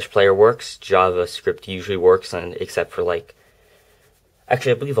 Flash Player works. JavaScript usually works, except for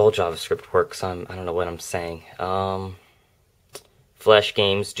actually I believe all JavaScript works. I don't know what I'm saying. Flash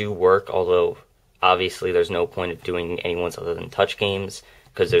games do work, although obviously there's no point of doing any ones other than touch games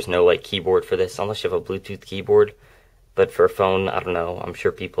because there's no keyboard for this unless you have a Bluetooth keyboard. But for a phone, I don't know. I'm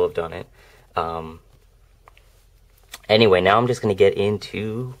sure people have done it. Anyway, now I'm just going to get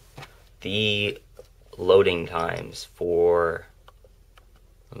into the loading times for...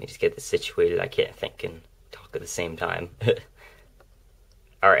 Let me just get this situated. I can't think and talk at the same time.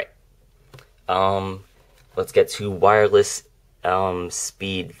 Alright. Let's get to wireless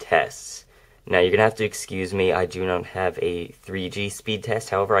speed tests. Now, you're going to have to excuse me. I do not have a 3G speed test.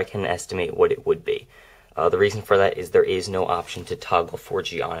 However, I can estimate what it would be. The reason for that is there is no option to toggle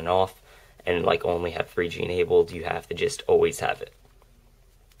 4G on and off and only have 3G enabled. You have to just always have it.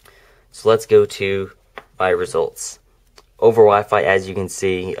 So let's go to my results. Over Wi-Fi, as you can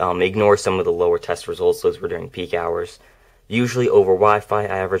see, ignore some of the lower test results. Those were during peak hours. Usually over Wi-Fi,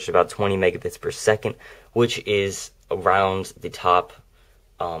 I averaged about 20 megabits per second, which is around the top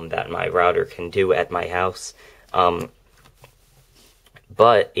that my router can do at my house.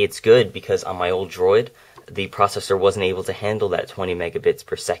 But it's good because on my old Droid, the processor wasn't able to handle that 20 megabits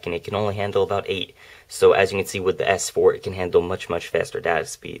per second. It can only handle about 8. So as you can see with the S4, it can handle much faster data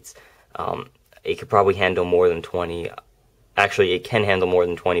speeds. It could probably handle more than 20. Actually, it can handle more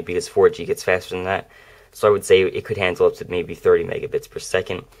than 20 because 4G gets faster than that. So I would say it could handle up to maybe 30 megabits per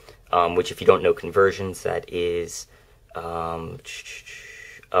second, which if you don't know conversions, that is about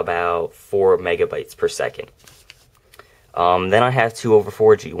 4 megabytes per second. Then I have 2 over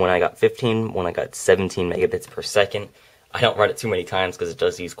 4G. When I got 15, when I got 17 megabits per second. I don't run it too many times because it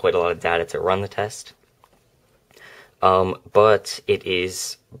does use quite a lot of data to run the test. But it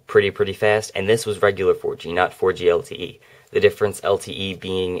is pretty fast, and this was regular 4G, not 4G LTE. The difference, LTE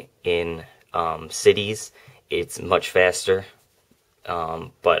being in cities, it's much faster.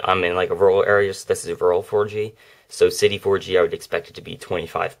 But I'm in a rural area, so this is rural 4G. So city 4G, I would expect it to be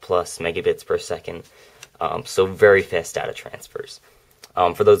 25 plus megabits per second. So very fast data transfers.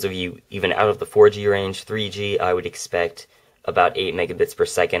 For those of you even out of the 4G range, 3G, I would expect about 8 megabits per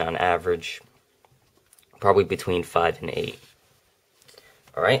second on average. Probably between 5 and 8.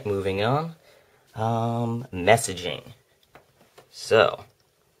 Alright, moving on. Messaging. So,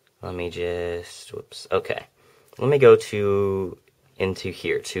 let me just, okay. Let me go into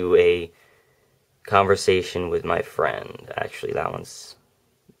here, to a conversation with my friend. Actually, that one's,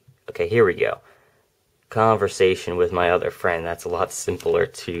 okay, here we go. Conversation with my other friend. That's a lot simpler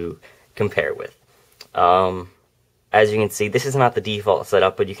to compare with. As you can see, this is not the default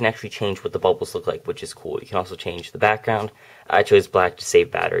setup, but you can actually change what the bubbles look like, which is cool. You can also change the background. I chose black to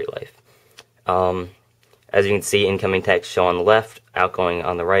save battery life. As you can see, incoming text show on the left, outgoing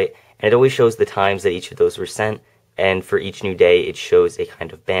on the right, and it always shows the times that each of those were sent, and for each new day, it shows a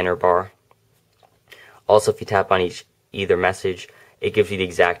kind of banner bar. Also, if you tap on either message, it gives you the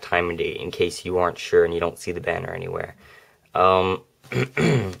exact time and date in case you aren't sure and you don't see the banner anywhere.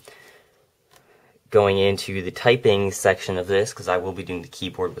 Going into the typing section of this, because I will be doing the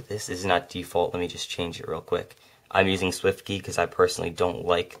keyboard with this. This is not default. Let me just change it real quick. I'm using SwiftKey because I personally don't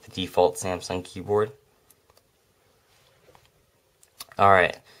like the default Samsung keyboard.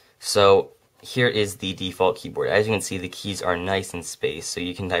 Alright, so here is the default keyboard. As you can see, the keys are nice and spaced, so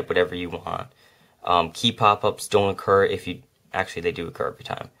you can type whatever you want. Key pop-ups don't occur if you... Actually, they do occur every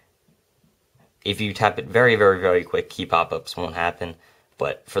time. If you tap it very, very, very quick, key pop-ups won't happen.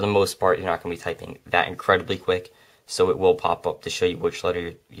 But for the most part, you're not going to be typing that incredibly quick, so it will pop up to show you which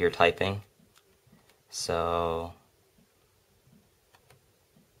letter you're typing. So...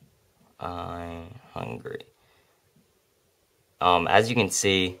 I'm hungry. As you can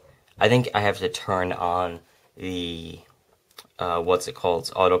see, I think I have to turn on the, what's it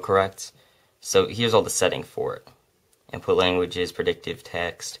called, autocorrect. So here's all the setting for it. Input languages, predictive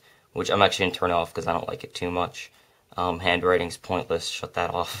text, which I'm actually going to turn off because I don't like it too much. Handwriting's pointless, shut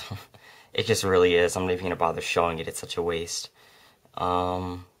that off. It just really is. I'm not even going to bother showing it, it's such a waste.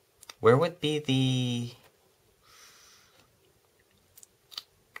 Where would be the...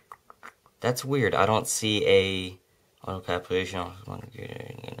 That's weird, I don't see a... Autocapitalization.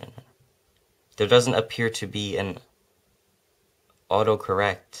 There doesn't appear to be an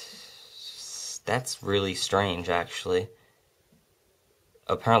autocorrect. That's really strange, actually.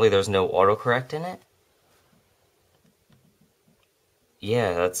 Apparently there's no autocorrect in it?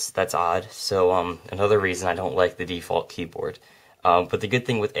 Yeah, that's odd. So, another reason I don't like the default keyboard. But the good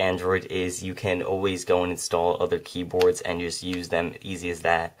thing with Android is you can always go and install other keyboards and just use them, easy as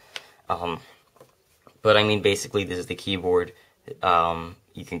that. But I mean, basically, this is the keyboard.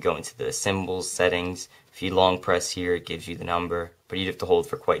 You can go into the symbols, settings. If you long press here, it gives you the number, but you'd have to hold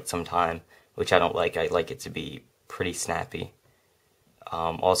for quite some time, which I don't like. I like it to be pretty snappy.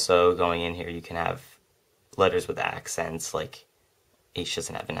 Also, going in here, you can have letters with accents, like H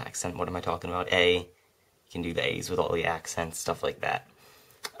doesn't have an accent. What am I talking about? A. You can do the A's with all the accents, stuff like that.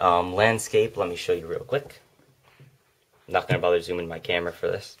 Landscape, let me show you real quick. I'm not going to bother zooming my camera for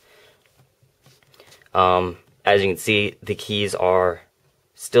this. As you can see, the keys are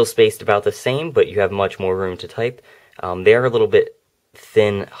still spaced about the same, but you have much more room to type. They are a little bit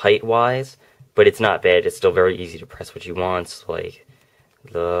thin height-wise, but it's not bad. It's still very easy to press what you want, like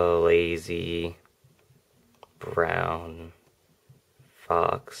the lazy brown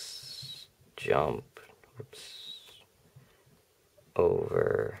fox jump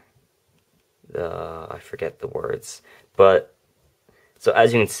over the... I forget the words, but... So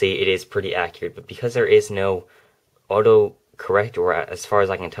as you can see, it is pretty accurate, but because there is no autocorrect, or as far as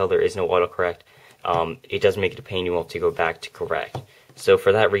I can tell, there is no autocorrect, it does make it a pain. You will have to go back to correct. So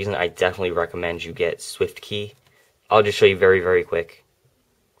for that reason, I definitely recommend you get SwiftKey. I'll just show you very, very quick.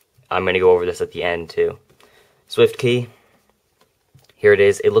 I'm going to go over this at the end too. SwiftKey, here it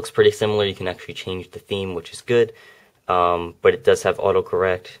is. It looks pretty similar. You can actually change the theme, which is good, but it does have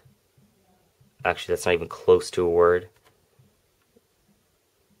autocorrect. Actually, that's not even close to a word.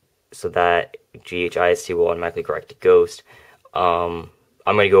 So that GHIST will automatically correct to ghost. I'm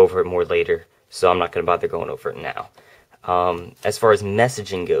going to go over it more later, so I'm not going to bother going over it now. As far as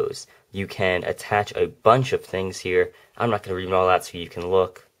messaging goes, you can attach a bunch of things here. I'm not going to read all that so you can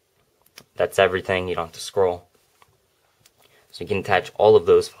look. That's everything. You don't have to scroll. So you can attach all of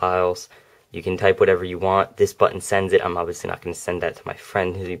those files. You can type whatever you want. This button sends it. I'm obviously not going to send that to my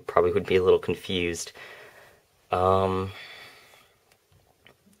friend, who probably would be a little confused.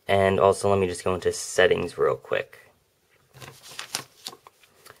 And also, let me just go into settings real quick.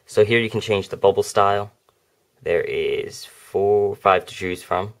 So here you can change the bubble style. There is 4 or 5 to choose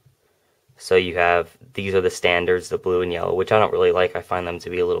from. So you have, these are the standards, the blue and yellow, which I don't really like. I find them to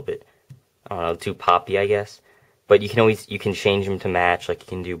be a little bit, I don't know, too poppy, I guess. But you can change them to match, like you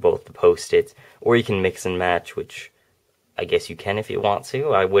can do both the post-its, or you can mix and match, which I guess you can if you want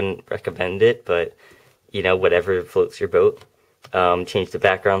to. I wouldn't recommend it, but, you know, whatever floats your boat. Change the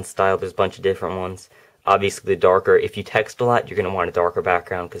background style, there's a bunch of different ones. Obviously the darker, if you text a lot, you're going to want a darker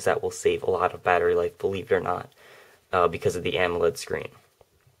background, because that will save a lot of battery life, believe it or not, because of the AMOLED screen.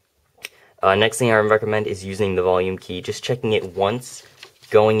 Next thing I recommend is using the volume key, just checking it once,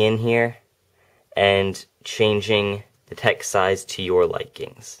 going in here, and changing the text size to your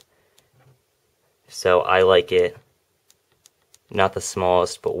likings. So I like it, not the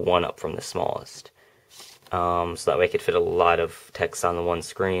smallest, but one up from the smallest. So that way I could fit a lot of text on the one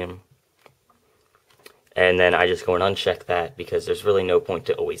screen. And then I just go and uncheck that, because there's really no point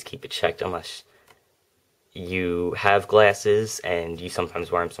to always keep it checked unless you have glasses and you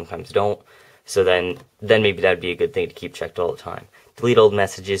sometimes wear them, sometimes don't. So then maybe that'd be a good thing to keep checked all the time. Delete old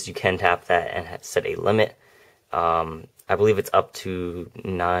messages, you can tap that and set a limit. I believe it's up to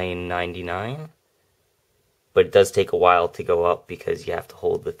 $9.99, but it does take a while to go up because you have to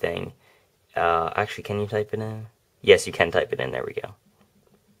hold the thing. Actually, can you type it in? Yes, you can type it in. There we go.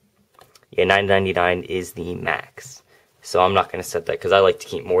 Yeah, $9.99 is the max. So I'm not going to set that because I like to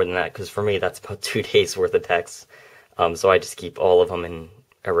keep more than that, because for me that's about 2 days worth of text. So I just keep all of them and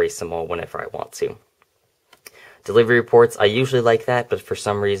erase them all whenever I want to. Delivery reports, I usually like that, but for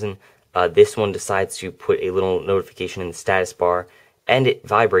some reason this one decides to put a little notification in the status bar, and it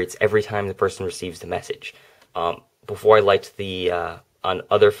vibrates every time the person receives the message. Before I liked the, on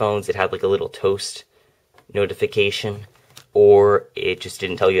other phones, it had like a little toast notification, or it just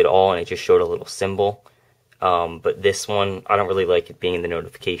didn't tell you at all and it just showed a little symbol. But this one, I don't really like it being in the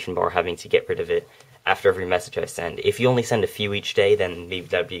notification bar, having to get rid of it after every message I send. If you only send a few each day, then maybe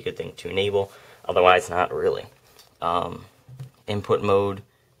that'd be a good thing to enable. Otherwise, not really. Input mode,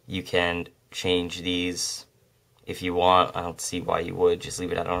 you can change these if you want. I don't see why you would. Just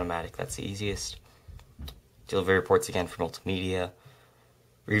leave it at automatic. That's the easiest. Delivery reports again for multimedia.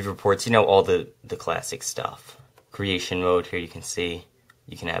 Read reports, you know, all the classic stuff. Creation mode, here you can see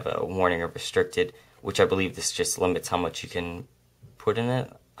you can have a warning or restricted, which I believe this just limits how much you can put in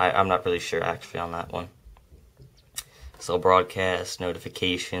it. I'm not really sure actually on that one. So broadcast,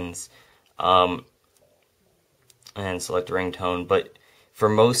 notifications, and select ringtone. But for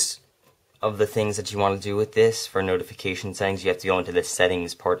most of the things that you want to do with this, for notification settings, you have to go into the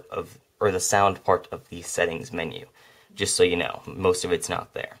settings part of, or the sound part of the settings menu. Just so you know, most of it's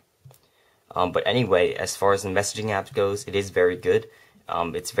not there. But anyway, as far as the messaging app goes, it is very good.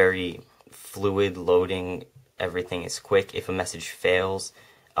 It's very fluid, loading, everything is quick. If a message fails,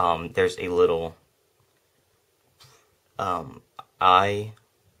 there's a little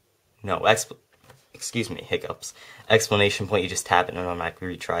hiccups. Explanation point, you just tap it and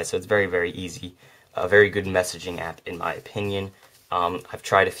automatically retry. So it's very, very easy. A very good messaging app in my opinion. I've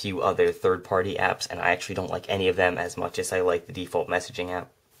tried a few other third-party apps, and I actually don't like any of them as much as I like the default messaging app.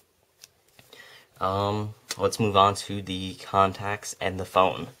 Let's move on to the contacts and the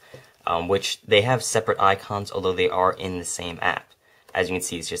phone, which they have separate icons, although they are in the same app. As you can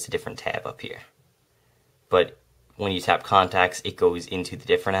see, it's just a different tab up here. But when you tap contacts, it goes into the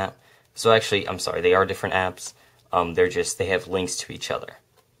different app. So actually, I'm sorry, they are different apps. They have links to each other.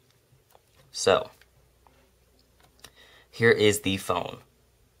 So here is the phone.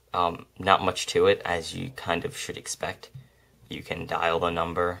 Not much to it, as you kind of should expect. You can dial the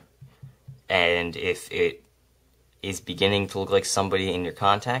number, and if it is beginning to look like somebody in your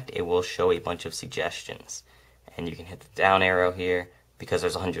contact, it will show a bunch of suggestions. And you can hit the down arrow here. Because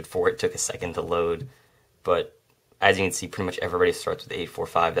there's 104, it took a second to load. But as you can see, pretty much everybody starts with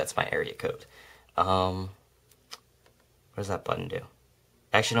 845. That's my area code. What does that button do?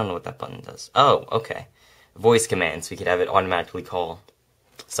 I actually don't know what that button does. Oh, okay. Voice commands. We could have it automatically call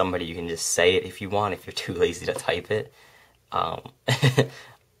somebody. You can just say it if you want, if you're too lazy to type it. I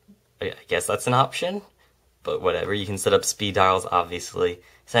guess that's an option, but whatever. You can set up speed dials, obviously.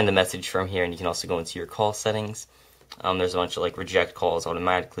 Send a message from here, and you can also go into your call settings. There's a bunch of like reject calls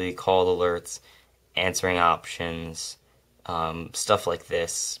automatically, call alerts, answering options, stuff like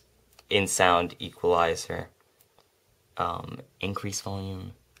this. In sound equalizer, increase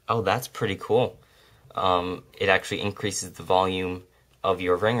volume. Oh, that's pretty cool. It actually increases the volume of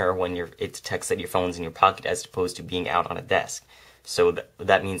your ringer when it detects that your phone's in your pocket as opposed to being out on a desk. So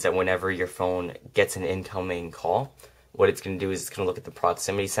that means that whenever your phone gets an incoming call, what it's going to do is it's going to look at the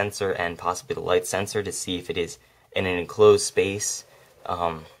proximity sensor and possibly the light sensor to see if it is in an enclosed space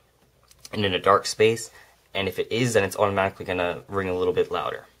and in a dark space. And if it is, then it's automatically going to ring a little bit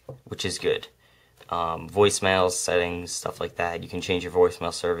louder, which is good. Voicemails, settings, stuff like that. You can change your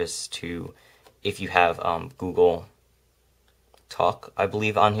voicemail service to, if you have Google Talk, I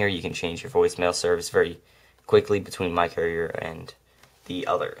believe, on here, you can change your voicemail service very quickly between my carrier and the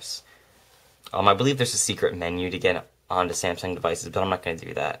others. I believe there's a secret menu to get onto Samsung devices, but I'm not going to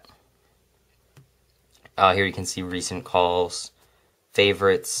do that. Here you can see recent calls,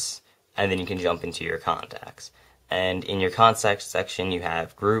 favorites, and then you can jump into your contacts. And in your contacts section, you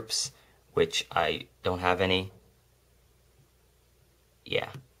have groups, which I don't have any. Yeah.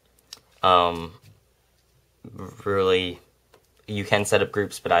 Really, you can set up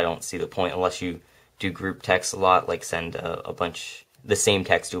groups, but I don't see the point unless you do group text a lot, like send the same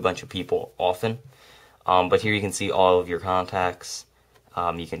text to a bunch of people often. But here you can see all of your contacts.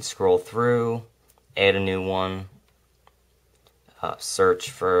 You can scroll through, add a new one,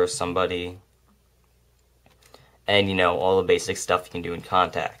 search for somebody, and all the basic stuff you can do in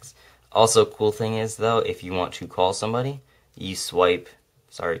contacts. Also, cool thing is though, if you want to call somebody, you swipe,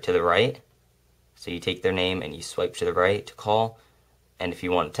 to the right. So you take their name and you swipe to the right to call, and if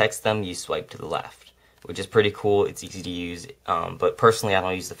you want to text them, you swipe to the left, which is pretty cool. It's easy to use, but personally I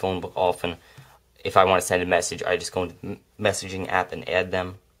don't use the phone book often. If I want to send a message, I just go into the messaging app and add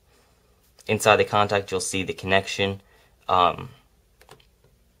them. Inside the contact, you'll see the connection. You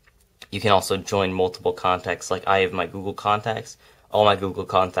can also join multiple contacts. Like I have my Google contacts. All my Google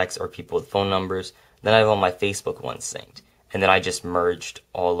contacts are people with phone numbers. Then I have all my Facebook ones synced. And then I just merged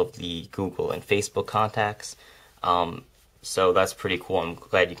all of the Google and Facebook contacts. So that's pretty cool. I'm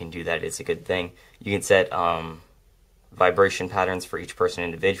glad you can do that. It's a good thing. You can set vibration patterns for each person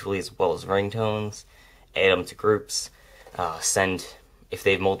individually, as well as ringtones. Add them to groups. If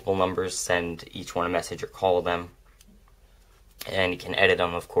they have multiple numbers, send each one a message or call them. And you can edit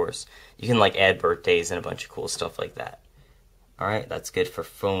them, of course. You can like add birthdays and a bunch of cool stuff like that. Alright, that's good for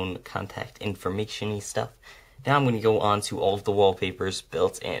phone contact information-y stuff. Now I'm going to go on to all of the wallpapers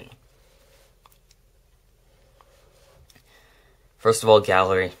built in. First of all,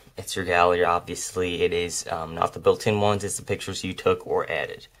 gallery. It's your gallery, obviously. It is not the built-in ones, it's the pictures you took or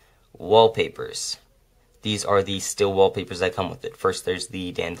added. Wallpapers. These are the still wallpapers that come with it. First, there's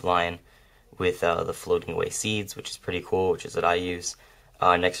the dandelion with the floating away seeds, which is pretty cool, which is what I use.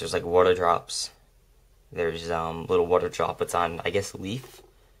 Next, there's like water drops. There's little water droplets on, I guess, a leaf,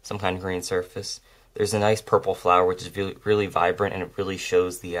 some kind of green surface. There's a nice purple flower, which is really, really vibrant, and it really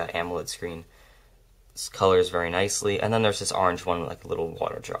shows the AMOLED screen colors very nicely. And then there's this orange one, like a little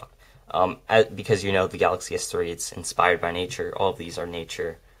water drop. Because you know the Galaxy S3, it's inspired by nature. All of these are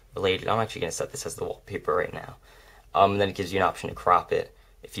nature related. I'm actually going to set this as the wallpaper right now. And then it gives you an option to crop it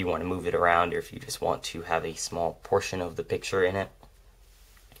if you want to move it around, or if you just want to have a small portion of the picture in it.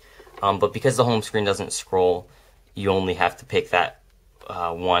 But because the home screen doesn't scroll, you only have to pick that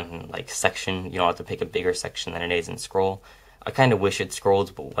one like section. You don't have to pick a bigger section than it is in scroll. I kind of wish it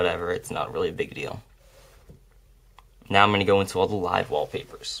scrolled, but whatever, it's not really a big deal. Now I'm going to go into all the live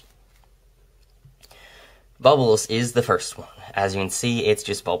wallpapers. Bubbles is the first one. As you can see, it's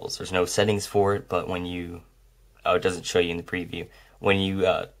just bubbles. There's no settings for it, but when you... Oh, it doesn't show you in the preview. When you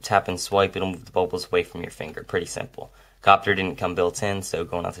tap and swipe, it'll move the bubbles away from your finger. Pretty simple. Copter didn't come built in, so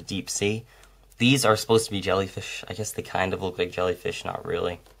going on to deep sea. These are supposed to be jellyfish. I guess they kind of look like jellyfish, not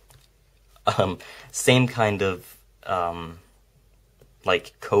really. Same kind of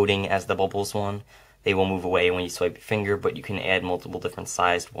like coating as the bubbles one. They will move away when you swipe your finger, but you can add multiple different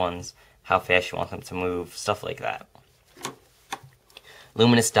sized ones, how fast you want them to move, stuff like that.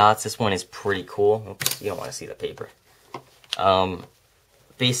 Luminous dots, this one is pretty cool. Oops, you don't want to see the paper.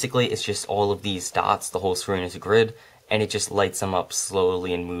 Basically, it's just all of these dots. The whole screen is a grid, and it just lights them up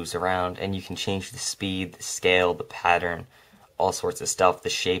slowly and moves around, and you can change the speed, the scale, the pattern, all sorts of stuff, the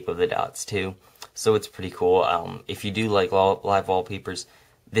shape of the dots too. So it's pretty cool. If you do like live wallpapers,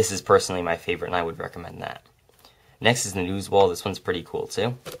 this is personally my favorite, and I would recommend that. Next is the news wall. This one's pretty cool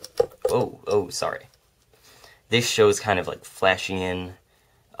too. Oh, sorry. This shows kind of like flashing in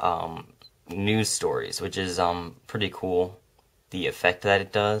news stories, which is pretty cool, the effect that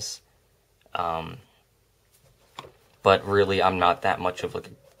it does. But really, I'm not that much of like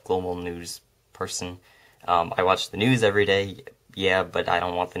a global news person. I watch the news every day, yeah, but I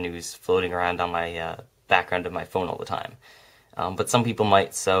don't want the news floating around on my background of my phone all the time. But some people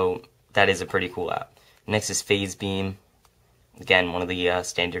might, so that is a pretty cool app. Next is Phase Beam. Again, one of the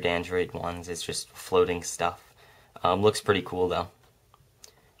standard Android ones. It's just floating stuff. Looks pretty cool though.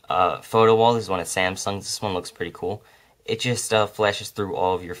 Photo Wall is one of Samsung's. This one looks pretty cool. It just flashes through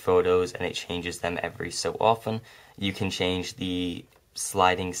all of your photos, and it changes them every so often. You can change the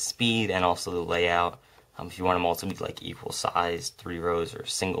sliding speed and also the layout. If you want them all to be like equal size, 3 rows, or a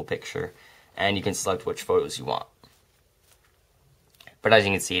single picture, and you can select which photos you want. But as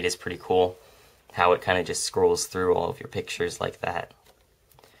you can see, it is pretty cool how it kind of just scrolls through all of your pictures like that.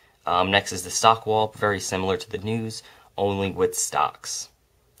 Next is the stock wall, very similar to the news, only with stocks.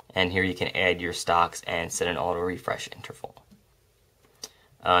 And here you can add your stocks and set an auto refresh interval.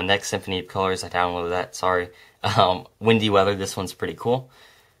 Next, Symphony of Colors, I downloaded that, sorry. Windy weather, this one's pretty cool.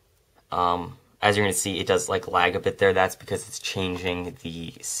 As you're going to see, it does like lag a bit there. That's because it's changing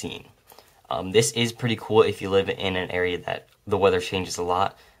the scene. This is pretty cool if you live in an area that the weather changes a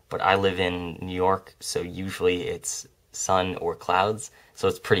lot, but I live in New York, so usually it's sun or clouds, so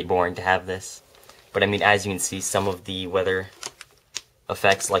it's pretty boring to have this. But I mean, as you can see, some of the weather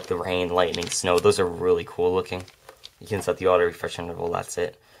effects like the rain, lightning, snow, those are really cool looking. You can set the auto refresh interval, that's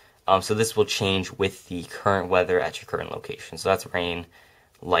it. So this will change with the current weather at your current location. So that's rain,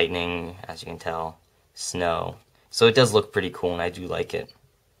 lightning, as you can tell, snow. So it does look pretty cool, and I do like it.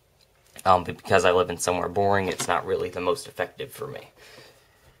 But because I live in somewhere boring, it's not really the most effective for me.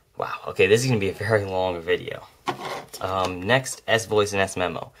 Wow, okay, this is going to be a very long video. Next, S-Voice and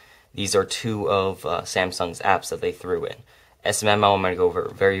S-Memo. These are two of Samsung's apps that they threw in. S-Memo, I'm going to go over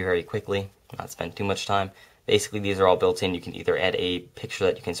very, very quickly, not spend too much time. Basically, these are all built in. You can either add a picture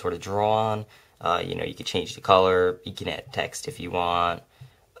that you can sort of draw on, You know, you can change the color, you can add text if you want,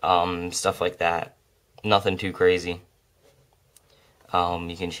 stuff like that. Nothing too crazy.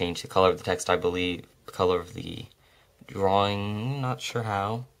 You can change the color of the text, I believe, the color of the drawing, not sure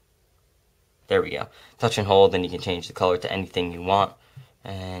how. There we go. Touch and hold, and you can change the color to anything you want,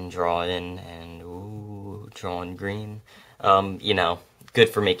 and draw it in, and ooh, draw in green. You know, good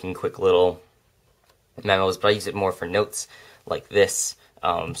for making quick little memos, but I use it more for notes like this,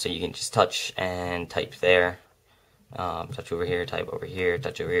 so you can just touch and type there. Touch over here, type over here,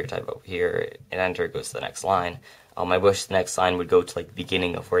 touch over here, type over here, and enter, it goes to the next line. I wish the next line would go to like the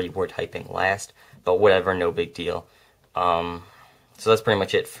beginning of where you were typing last, but whatever, no big deal. So that's pretty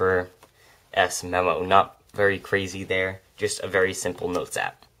much it for S Memo. Not very crazy there, just a very simple notes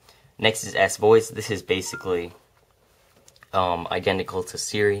app. Next is S Voice. This is basically identical to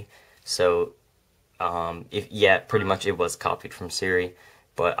Siri, so pretty much it was copied from Siri.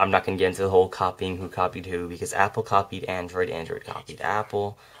 But I'm not going to get into the whole copying who copied who, because Apple copied Android, Android copied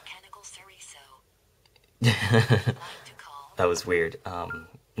Apple. That was weird.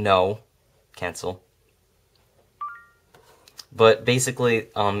 No. Cancel. But basically,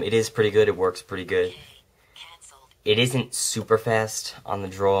 it is pretty good, it works pretty good. It isn't super fast on the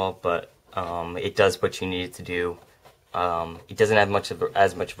draw, but it does what you need it to do. It doesn't have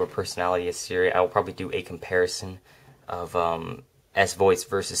as much of a personality as Siri. I will probably do a comparison of S Voice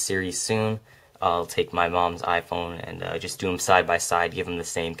versus Siri soon. I'll take my mom's iPhone and just do them side by side, give them the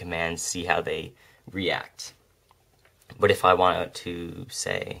same commands, see how they react. But if I wanted to,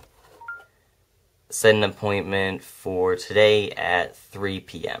 say, set an appointment for today at 3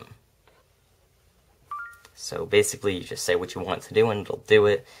 p.m. So basically you just say what you want to do and it'll do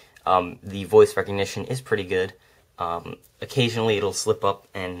it. The voice recognition is pretty good. Occasionally it'll slip up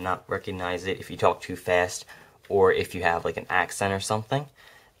and not recognize it if you talk too fast or if you have like an accent or something.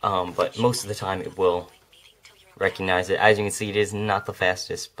 But most of the time it will recognize it. As you can see, it is not the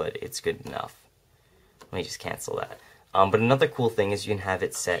fastest, but it's good enough. Let me just cancel that. But another cool thing is you can have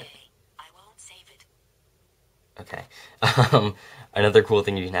it set. Okay. Another cool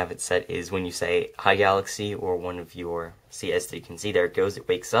thing you can have it set is when you say Hi Galaxy or one of your, see, as you can see, there it goes, it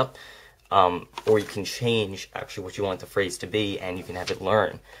wakes up. Or you can change actually what you want the phrase to be, and you can have it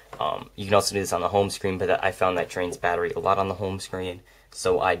learn. You can also do this on the home screen, but I found that drains battery a lot on the home screen,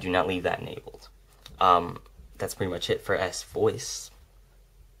 so I do not leave that enabled. That's pretty much it for S Voice.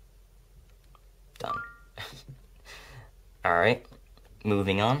 Done. Alright,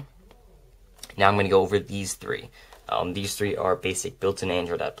 moving on. Now I'm going to go over these three. These three are basic built-in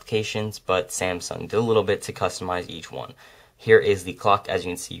Android applications, but Samsung did a little bit to customize each one. Here is the clock. As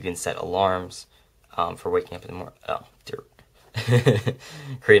you can see, you can set alarms for waking up in the morning. Oh, dear.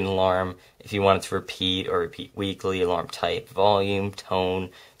 Create an alarm. If you want it to repeat or repeat weekly, alarm type, volume, tone,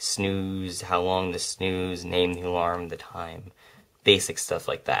 snooze, how long to snooze, name the alarm, the time, basic stuff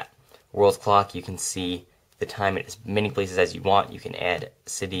like that. World clock, you can see the time in as many places as you want. You can add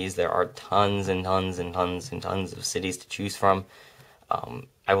cities. There are tons and tons and tons and tons of cities to choose from.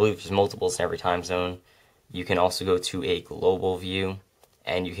 I believe there's multiples in every time zone. You can also go to a global view,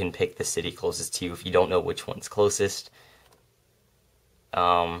 and you can pick the city closest to you if you don't know which one's closest.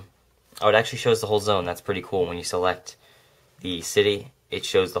 Oh, it actually shows the whole zone. That's pretty cool. When you select the city, it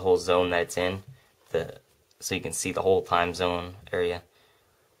shows the whole zone that it's in, so you can see the whole time zone area.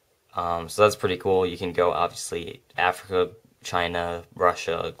 So that's pretty cool. You can go, obviously, Africa, China,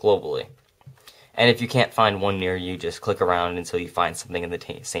 Russia, globally. And if you can't find one near you, just click around until you find something in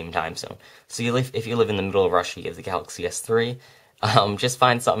the same time zone. So if you live in the middle of Russia, you have the Galaxy S3. Just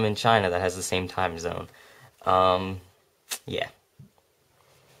find something in China that has the same time zone. Yeah.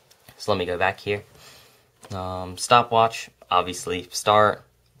 So let me go back here. Stopwatch, obviously, start,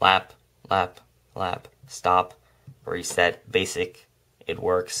 lap, lap, lap, stop, reset, basic. It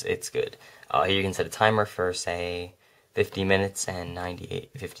works, it's good. Here you can set a timer for, say, 50 minutes and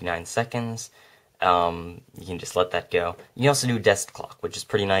 59 seconds. You can just let that go. You can also do desk clock, which is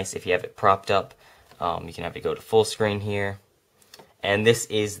pretty nice if you have it propped up. You can have it go to full screen here. And this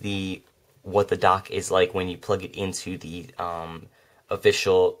is what the dock is like when you plug it into the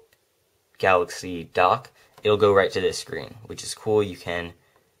official Galaxy dock. It'll go right to this screen, which is cool. You can,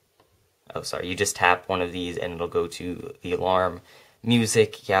 you just tap one of these and it'll go to the alarm,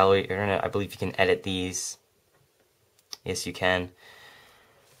 music, gallery, internet. I believe you can edit these. Yes, you can.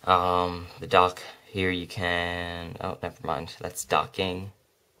 The dock here you can, oh, never mind, that's docking.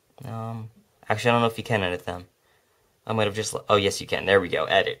 Actually, I don't know if you can edit them. I might have just, oh, yes, you can. There we go,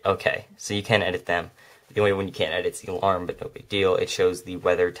 edit. Okay, so you can edit them. The only one you can't edit is the alarm, but no big deal. It shows the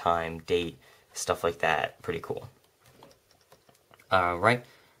weather, time, date, stuff like that. Pretty cool. Alright.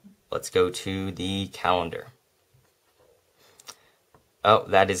 let's go to the calendar. Oh,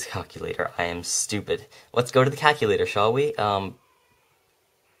 that is a calculator. I am stupid. Let's go to the calculator, shall we? Oh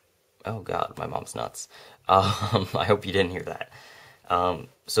god, my mom's nuts. I hope you didn't hear that.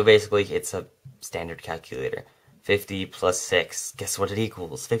 So basically, it's a standard calculator. 50 plus 6, guess what it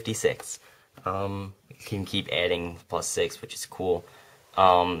equals? 56. You can keep adding plus 6, which is cool.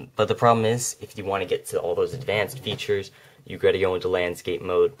 But the problem is, if you want to get to all those advanced features, you gotta go into landscape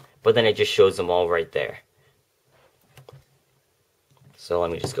mode, but then it just shows them all right there. So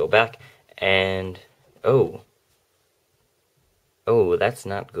let me just go back, and, oh, that's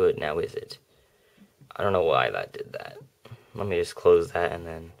not good now, is it? I don't know why that did that. Let me just close that, and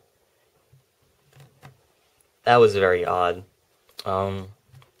then, that was very odd.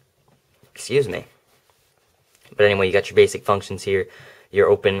 Excuse me. But anyway, you got your basic functions here, your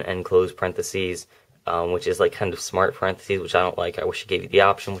open and close parentheses, which is like kind of smart parentheses, which I don't like. I wish it gave you the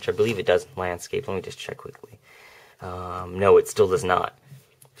option, which I believe it does in landscape. Let me just check quickly. No, it still does not.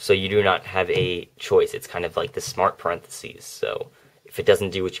 So you do not have a choice. It's kind of like the smart parentheses. So if it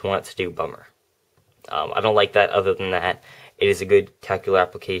doesn't do what you want it to do, bummer. I don't like that. Other than that, it is a good calculator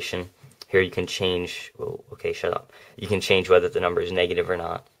application. Here you can change, oh, okay, shut up. You can change whether the number is negative or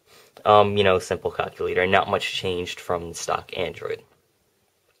not. You know, simple calculator. Not much changed from the stock Android.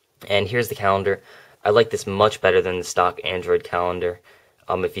 And here's the calendar. I like this much better than the stock Android calendar.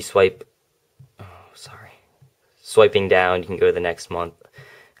 If you swipe, swiping down, you can go to the next month.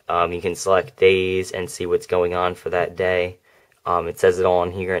 You can select days and see what's going on for that day. It says it all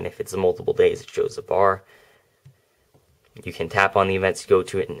on here, and if it's multiple days, it shows a bar. You can tap on the events, go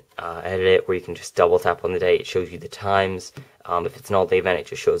to it and edit it, or you can just double tap on the day. It shows you the times. If it's an all-day event, it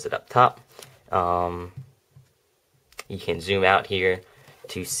just shows it up top. You can zoom out here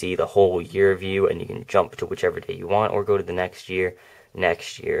to see the whole year view, and you can jump to whichever day you want, or go to the next year,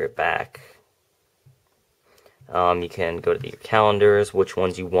 back. You can go to your calendars, which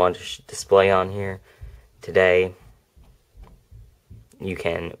ones you want to display on here today. You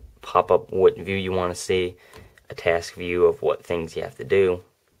can pop up what view you want to see, a task view of what things you have to do.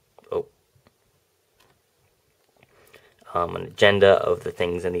 An agenda of the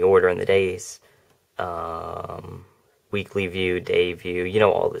things in the order and the days. Weekly view, day view, you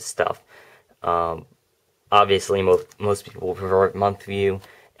know, all this stuff. Obviously, most people will prefer month view,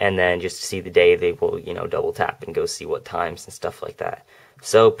 and then just to see the day, they will, you know, double tap and go see what times and stuff like that.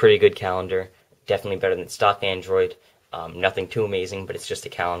 So, pretty good calendar. Definitely better than stock Android. Nothing too amazing, but it's just a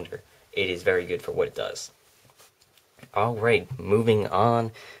calendar. It is very good for what it does. Alright, moving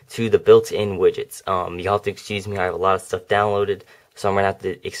on to the built-in widgets. You'll have to excuse me, I have a lot of stuff downloaded, so I'm going to have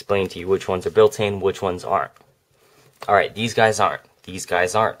to explain to you which ones are built-in, which ones aren't. Alright, these guys aren't. These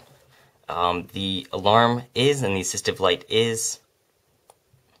guys aren't. The alarm is, and the assistive light is,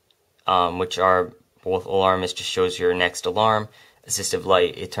 which are both alarm, is just shows your next alarm. Assistive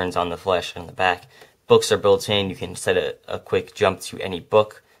light, it turns on the flash on the back. Books are built in. You can set a quick jump to any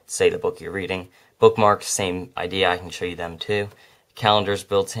book, say the book you're reading. Bookmarks, same idea, I can show you them too. Calendar's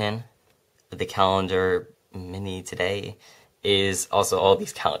built in. The calendar mini today is also, all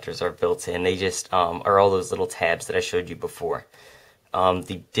these calendars are built in. They just are all those little tabs that I showed you before.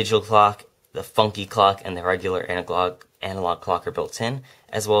 The digital clock, the funky clock, and the regular analog clock are built in,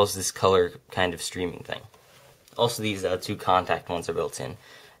 as well as this color kind of streaming thing. Also, these two contact ones are built in.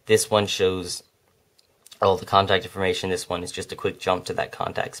 This one shows all the contact information. This one is just a quick jump to that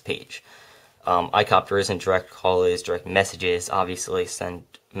contacts page. iCopter isn't direct call, is direct messages. Obviously, send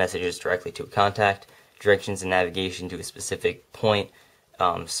messages directly to a contact. Directions and navigation to a specific point.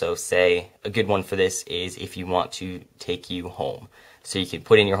 So say, a good one for this is if you want to take you home. So you can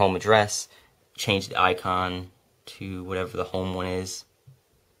put in your home address, change the icon to whatever the home one is.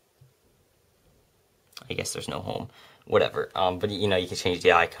 I guess there's no home. Whatever. But you know, you can change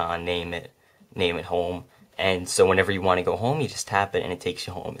the icon, name it home. And so whenever you want to go home, you just tap it and it takes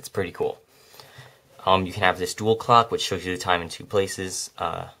you home. It's pretty cool. You can have this dual clock, which shows you the time in two places.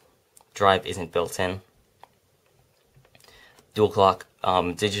 Drive isn't built in. Dual clock.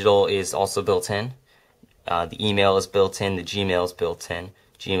 Digital is also built in. The email is built in. The Gmail is built in.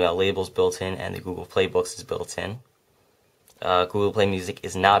 Gmail labels built in, and the Google Play Books is built in. Google Play Music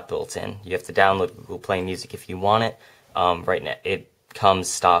is not built in. You have to download Google Play Music if you want it. Right now, it comes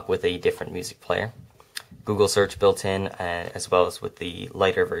stock with a different music player. Google Search built in, as well as with the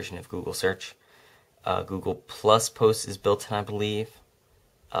lighter version of Google Search. Google Plus Posts is built in, I believe.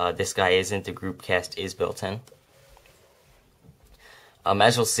 This guy isn't. The Groupcast is built in.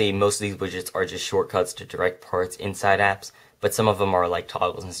 As you'll see, most of these widgets are just shortcuts to direct parts inside apps, but some of them are like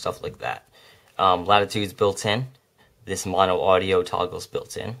toggles and stuff like that. Latitude's built in. This mono audio toggle is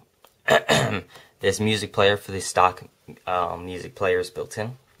built in. This music player for the stock music player is built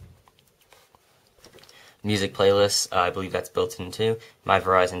in. Music playlist, I believe that's built in too. My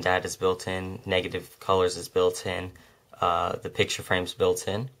Verizon data is built in. Negative colors is built in. The picture frame's built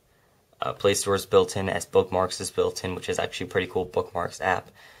in. Play Store is built in. S Bookmarks is built in, which is actually a pretty cool bookmarks app.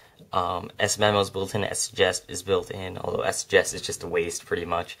 S Memo is built in. S Suggest is built in, although S Suggest is just a waste pretty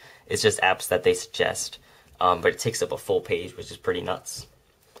much. It's just apps that they suggest, but it takes up a full page, which is pretty nuts.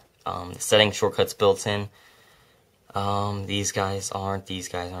 The setting shortcuts built in. These guys aren't.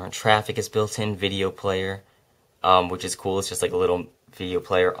 Traffic is built in. Video player, which is cool. It's just like a little video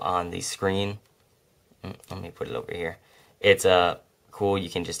player on the screen. Let me put it over here. It's cool. You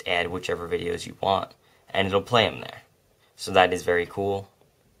can just add whichever videos you want, and it'll play them there. So that is very cool.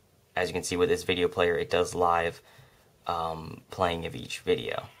 As you can see with this video player, it does live playing of each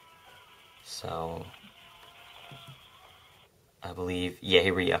video. So I believe, yeah,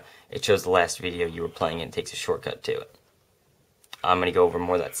 here we go. It shows the last video you were playing and it takes a shortcut to it. I'm going to go over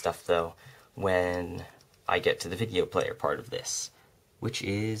more of that stuff, though, when I get to the video player part of this, which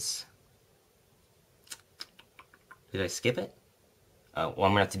is... Did I skip it? Oh, well,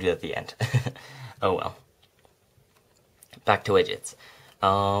 I'm going to have to do that at the end. Oh, well. Back to widgets.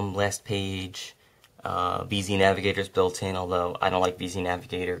 Last page, VZ Navigator's built in, although I don't like VZ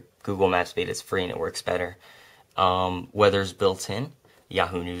Navigator. Google Maps Beta is free and it works better. Weather's built in,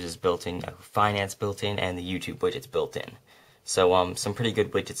 Yahoo News is built in, Yahoo Finance built in, and the YouTube widget's built in. So some pretty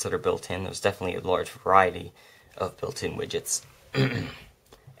good widgets that are built in. There's definitely a large variety of built-in widgets. And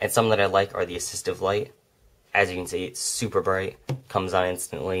some that I like are the assistive light. As you can see, it's super bright, comes on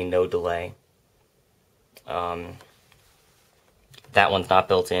instantly, no delay. That one's not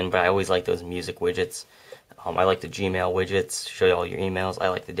built in, but I always like those music widgets. I like the Gmail widgets, show you all your emails. I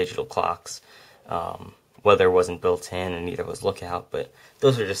like the digital clocks. Weather wasn't built in, and neither was Lookout, but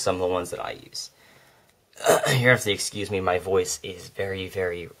those are just some of the ones that I use. You have to excuse me, my voice is very,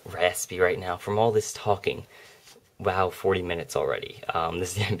 very raspy right now from all this talking. Wow, 40 minutes already.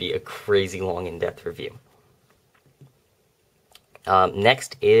 This is going to be a crazy long, in-depth review.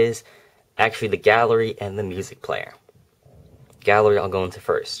 Next is actually the gallery and the music player. Gallery I'll go into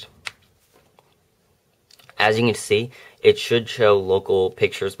first. As you can see, it should show local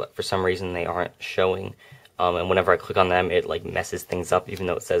pictures, but for some reason they aren't showing. And whenever I click on them, it like messes things up, even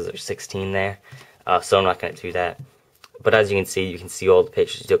though it says there's 16 there. So I'm not going to do that. But as you can see all the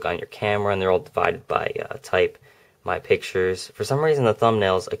pictures you took on your camera, and they're all divided by type. My pictures. For some reason, the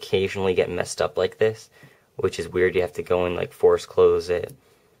thumbnails occasionally get messed up like this, which is weird. You have to go and like force close it,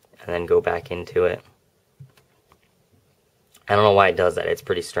 and then go back into it. I don't know why it does that. It's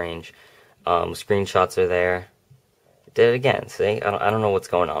pretty strange. Screenshots are there. It did it again. See, I don't know what's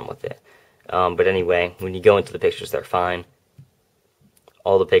going on with it. But anyway, when you go into the pictures, they're fine.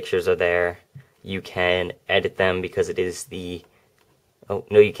 All the pictures are there. You can edit them because it is the... Oh,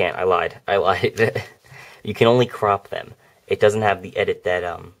 no you can't. I lied. You can only crop them. It doesn't have the edit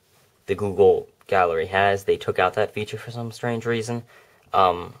that the Google Gallery has. They took out that feature for some strange reason.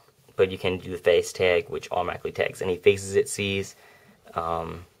 But you can do the face tag, which automatically tags any faces it sees.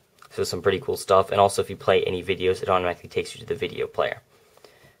 So some pretty cool stuff. And also if you play any videos, it automatically takes you to the video player.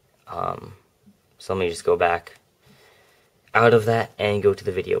 So let me just go back out of that and go to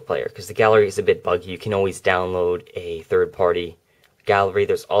the video player, because the gallery is a bit buggy. You can always download a third-party gallery.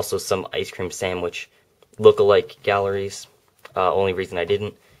 There's also some ice cream sandwich look-alike galleries. Only reason I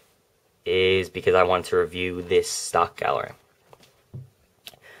didn't is because I wanted to review this stock gallery.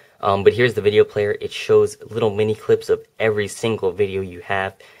 But here's the video player. It shows little mini clips of every single video you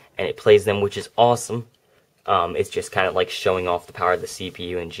have, and it plays them, which is awesome. It's just kind of like showing off the power of the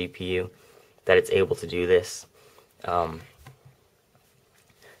CPU and GPU that it's able to do this.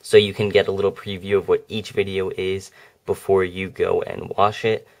 So you can get a little preview of what each video is before you go and watch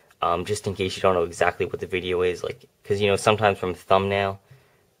it, just in case you don't know exactly what the video is. Like, because, you know, sometimes from thumbnail,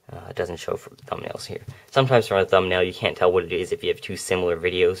 it doesn't show for thumbnails here. Sometimes from a thumbnail, you can't tell what it is if you have two similar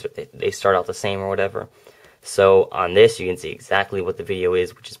videos, or they start out the same or whatever. So on this, you can see exactly what the video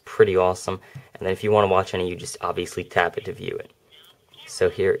is, which is pretty awesome. And then if you want to watch any, you just obviously tap it to view it.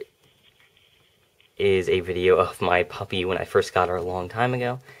 So here is a video of my puppy when I first got her a long time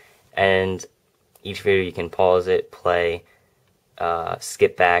ago. And each video you can pause it, play,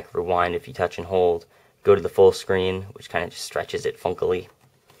 skip back, rewind if you touch and hold, go to the full screen, which kind of just stretches it funkily.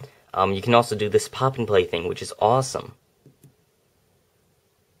 You can also do this pop and play thing, which is awesome.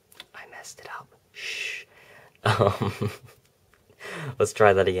 I messed it up. Shh. Let's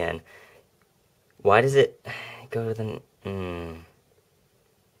try that again. Why does it go to the...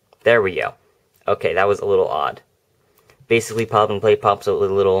 There we go. Okay, that was a little odd. Basically, pop and play pops out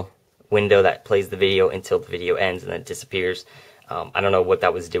with a little window that plays the video until the video ends and then it disappears. I don't know what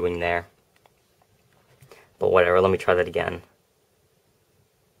that was doing there, but whatever. Let me try that again.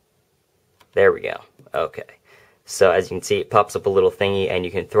 There we go. Okay. So as you can see, it pops up a little thingy, and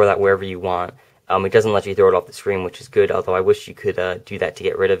you can throw that wherever you want. It doesn't let you throw it off the screen, which is good, although I wish you could do that to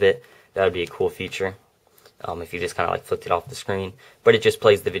get rid of it. That would be a cool feature, if you just kind of like flipped it off the screen. But it just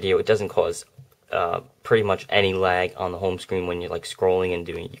plays the video. It doesn't cause pretty much any lag on the home screen when you're like scrolling and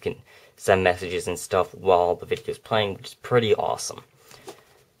doing. You can send messages and stuff while the video is playing, which is pretty awesome.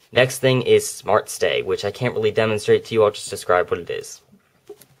 Next thing is Smart Stay, which I can't really demonstrate to you. I'll just describe what it is.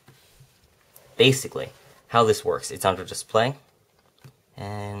 Basically, how this works, it's under display,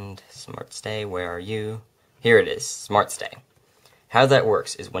 and Smart Stay, where are you? Here it is, Smart Stay. How that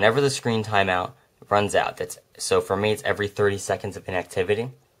works is whenever the screen timeout runs out, so for me it's every 30 seconds of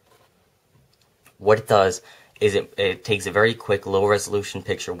inactivity, what it does is it takes a very quick low resolution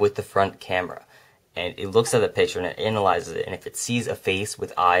picture with the front camera, and it looks at the picture and it analyzes it, and if it sees a face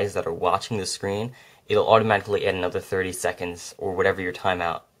with eyes that are watching the screen, it'll automatically add another 30 seconds or whatever your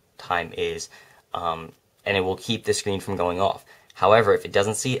timeout time is, and it will keep the screen from going off. However, if it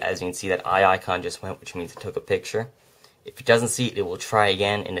doesn't see it, as you can see that eye icon just went, which means it took a picture. If it doesn't see it, it will try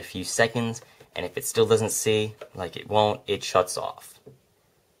again in a few seconds, and if it still doesn't see, like it won't, it shuts off.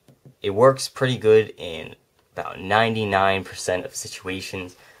 It works pretty good in about 99% of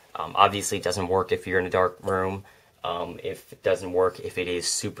situations. Obviously, it doesn't work if you're in a dark room. If it doesn't work if it is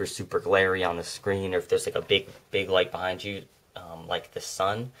super, super glary on the screen, or if there's like a big light behind you, like the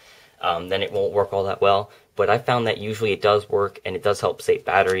sun, then it won't work all that well. But I found that usually it does work, and it does help save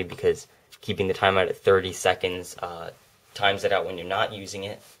battery, because keeping the timeout at 30 seconds times it out when you're not using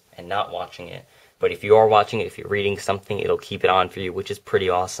it and not watching it. But if you are watching it, if you're reading something, it'll keep it on for you, which is pretty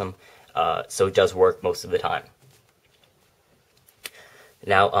awesome. So it does work most of the time.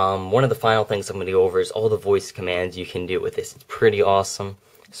 Now, one of the final things I'm going to go over is all the voice commands you can do with this. It's pretty awesome.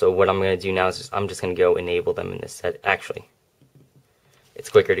 So what I'm going to do now is I'm just going to go enable them in this set. Actually, it's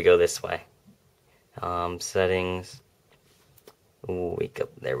quicker to go this way. Settings. Wake up.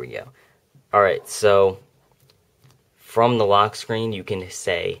 There we go. Alright, so from the lock screen, you can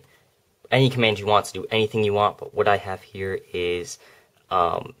say any command you want to do anything you want, but what I have here is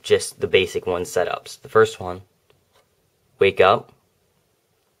just the basic one setups. The first one, wake up,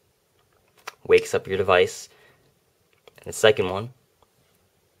 wakes up your device. And the second one,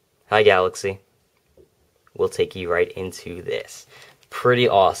 hi Galaxy, will take you right into this. Pretty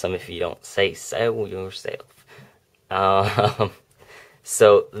awesome if you don't say so yourself.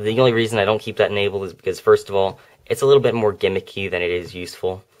 So the only reason I don't keep that enabled is because, first of all, it's a little bit more gimmicky than it is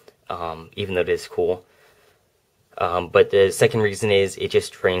useful, even though it is cool. But the second reason is it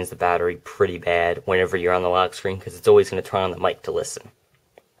just drains the battery pretty bad whenever you're on the lock screen, because it's always going to turn on the mic to listen.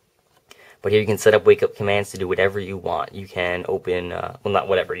 But here you can set up wake up commands to do whatever you want. You can open, well, not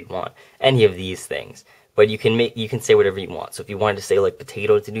whatever you want, any of these things. But you can say whatever you want. So if you wanted to say like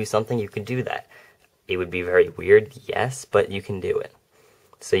potato to do something, you could do that. It would be very weird, yes, but you can do it.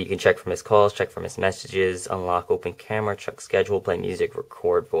 So you can check for missed calls, check for missed messages, unlock open camera, check schedule, play music,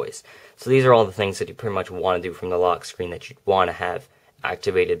 record voice. So these are all the things that you pretty much want to do from the lock screen that you'd want to have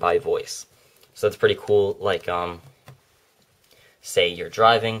activated by voice. So that's pretty cool. Like, say you're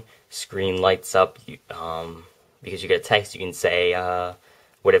driving, screen lights up, because you get a text, you can say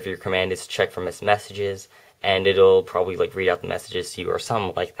whatever your command is, check for missed messages, and it'll probably like read out the messages to you or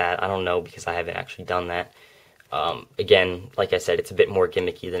something like that. I don't know, because I haven't actually done that. Again, like I said, it's a bit more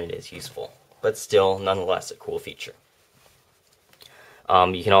gimmicky than it is useful, but still, nonetheless, a cool feature.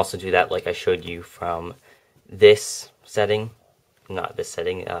 You can also do that like I showed you from this setting, not this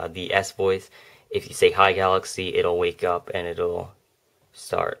setting, the S voice. If you say hi Galaxy, it'll wake up and it'll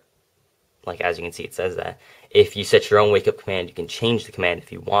start. Like, as you can see, it says that. If you set your own wake up command, you can change the command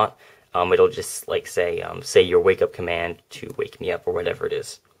if you want. It'll just like say your wake up command to wake me up or whatever it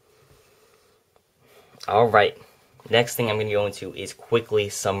is. Alright, next thing I'm going to go into is quickly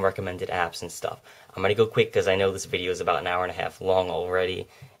some recommended apps and stuff. I'm going to go quick because I know this video is about an hour and a half long already,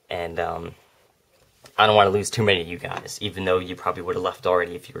 and I don't want to lose too many of you guys, even though you probably would have left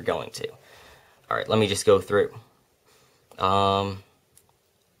already if you were going to. Alright, let me just go through.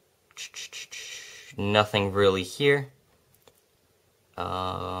 Nothing really here.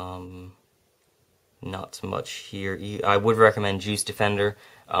 Not much here. I would recommend Juice Defender.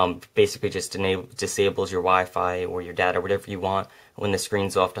 Basically just disables your Wi-Fi or your data, whatever you want, when the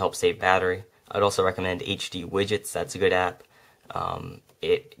screen's off to help save battery. I'd also recommend HD Widgets. That's a good app.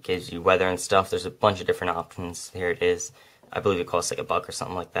 It gives you weather and stuff. There's a bunch of different options. Here it is. I believe it costs like $1 or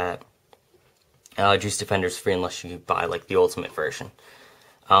something like that. Juice Defender's free unless you buy like the ultimate version.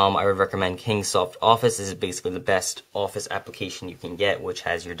 I would recommend Kingsoft Office. This is basically the best Office application you can get, which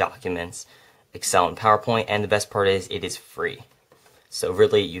has your documents, Excel, and PowerPoint, and the best part is it is free. So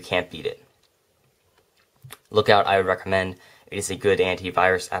really, you can't beat it. Lookout, I would recommend. It is a good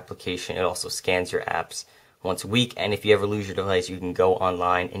antivirus application. It also scans your apps once a week, and if you ever lose your device, you can go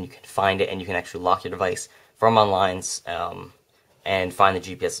online and you can find it, and you can actually lock your device from online and find the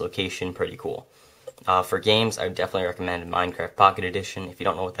GPS location. Pretty cool. For games, I would definitely recommend Minecraft Pocket Edition. If you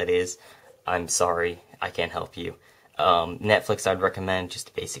don't know what that is, I'm sorry, I can't help you. Netflix, I'd recommend, just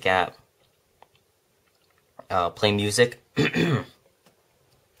a basic app. Play music.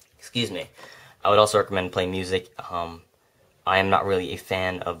 Excuse me. I would also recommend Play Music. I am not really a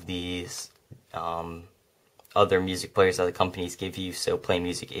fan of these other music players that the companies give you, so Play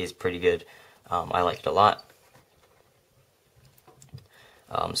Music is pretty good. I like it a lot.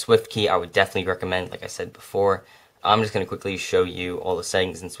 SwiftKey, I would definitely recommend, like I said before. I'm just going to quickly show you all the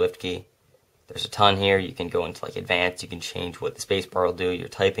settings in SwiftKey. There's a ton here. You can go into like advanced, you can change what the spacebar will do, your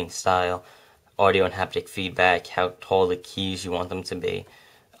typing style, audio and haptic feedback, how tall the keys you want them to be,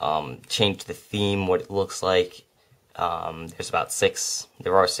 change the theme, what it looks like. There are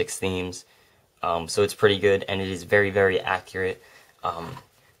 6 themes, so it's pretty good, and it is very, very accurate.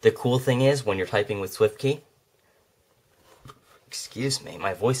 The cool thing is, when you're typing with SwiftKey, excuse me,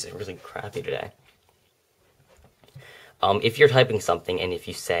 my voice is really crappy today. If you're typing something, and if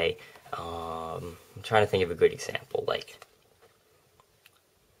you say, I'm trying to think of a good example, like,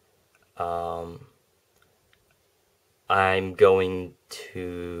 I'm going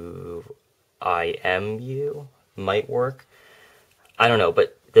to IM you, might work. I don't know,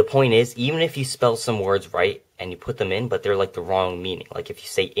 but the point is, even if you spell some words right, and you put them in, but they're like the wrong meaning, like if you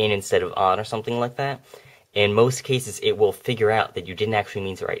say in instead of on or something like that, in most cases, it will figure out that you didn't actually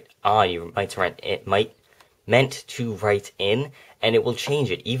mean to write on. You meant to write in, and it will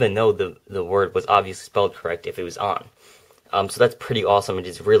change it, even though the word was obviously spelled correct if it was on. So that's pretty awesome. It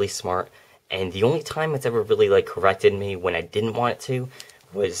is really smart. And the only time it's ever really like corrected me when I didn't want it to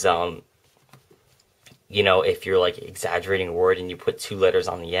was, you know, if you're like exaggerating a word and you put 2 letters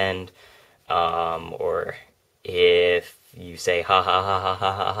on the end, or if you say ha ha ha ha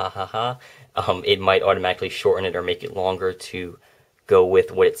ha ha ha ha. It might automatically shorten it or make it longer to go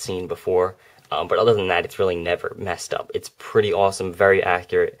with what it's seen before. But other than that, it's really never messed up. It's pretty awesome, very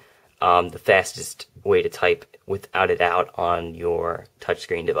accurate. The fastest way to type, without a doubt, on your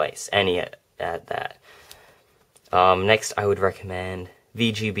touchscreen device. Any at that. Next, I would recommend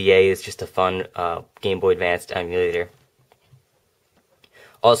VGBA. Is just a fun Game Boy Advanced emulator.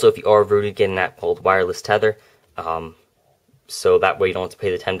 Also, if you are rooted, get an app called Wireless Tether. So that way you don't have to pay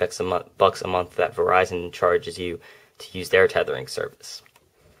the $10 a month that Verizon charges you to use their tethering service.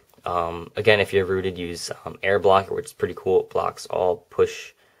 Again, if you're rooted, use Air Blocker, which is pretty cool. It blocks all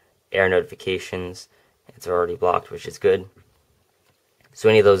push air notifications. It's already blocked, which is good. So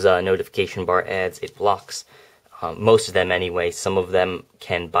any of those notification bar ads, it blocks. Most of them anyway. Some of them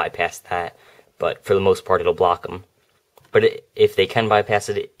can bypass that, but for the most part, it'll block them. But if they can bypass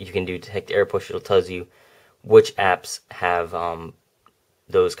it, you can do detect air push. It'll tell you which apps have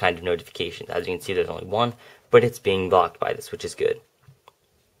those kind of notifications. As you can see, there's only one, but it's being blocked by this, which is good.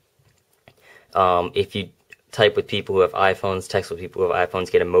 If you type with people who have iPhones, text with people who have iPhones,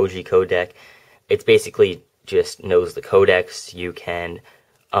 get emoji codec. It's basically just knows the codecs. You can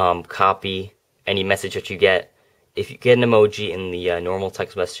copy any message that you get. If you get an emoji in the normal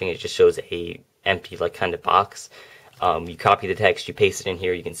text messaging, it just shows a empty like kind of box. You copy the text, you paste it in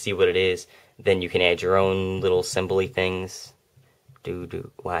here, you can see what it is. Then you can add your own little symbol-y things.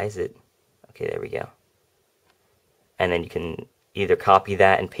 Why is it? Okay, there we go. And then you can either copy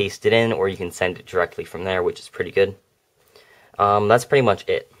that and paste it in, or you can send it directly from there, which is pretty good. That's pretty much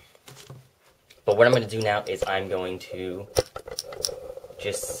it. But what I'm going to do now is I'm going to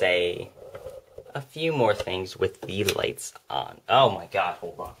just say a few more things with the lights on. Oh my god,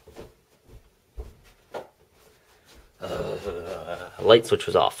 hold on. Light switch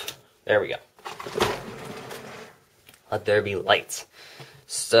was off. There we go. Let there be lights.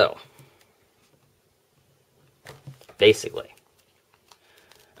 So, basically,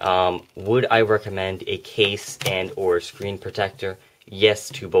 would I recommend a case and or screen protector? Yes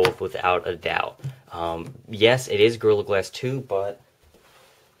to both, without a doubt. Yes, it is Gorilla Glass 2, but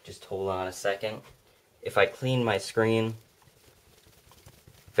just hold on a second. If I clean my screen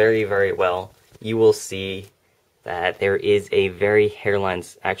very, very well, you will see that there is a very hairline,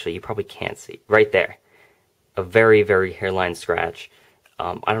 actually you probably can't see, right there. A very, very hairline scratch.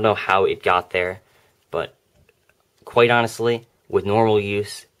 I don't know how it got there, but quite honestly, with normal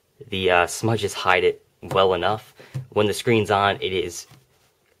use, the smudges hide it well enough. When the screen's on, it is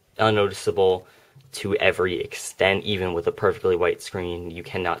unnoticeable to every extent. Even with a perfectly white screen, you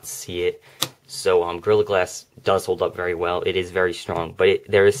cannot see it. So Gorilla Glass does hold up very well. It is very strong, but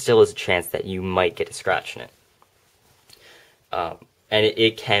there is still is a chance that you might get a scratch in it. And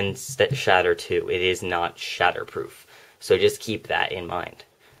it can shatter too. It is not shatterproof. So just keep that in mind.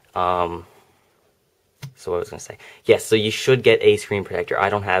 So what I was going to say. Yes, so you should get a screen protector. I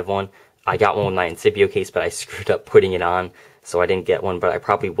don't have one. I got one with my Incipio case, but I screwed up putting it on, so I didn't get one, but I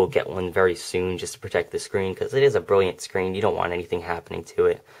probably will get one very soon just to protect the screen, because it is a brilliant screen. You don't want anything happening to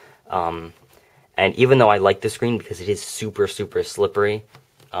it. And even though I like the screen because it is super, super slippery,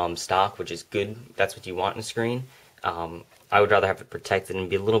 stock, which is good, that's what you want in a screen, I would rather have it protected and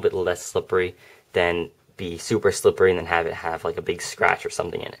be a little bit less slippery than be super slippery and then have it have like a big scratch or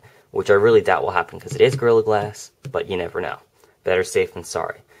something in it, which I really doubt will happen because it is Gorilla Glass, but you never know. Better safe than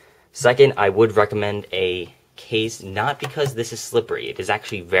sorry. Second, I would recommend a case, not because this is slippery. It is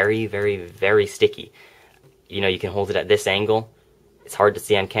actually very, very, very sticky. You know, you can hold it at this angle. It's hard to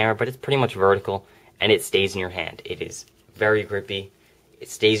see on camera, but it's pretty much vertical, and it stays in your hand. It is very grippy. It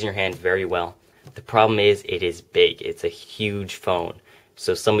stays in your hand very well. The problem is, it is big. It's a huge phone.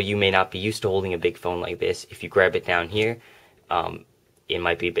 So some of you may not be used to holding a big phone like this. If you grab it down here, it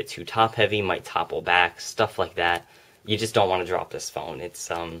might be a bit too top heavy, might topple back, stuff like that. You just don't want to drop this phone.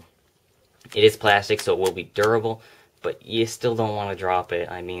 It is plastic, so it will be durable, but you still don't want to drop it.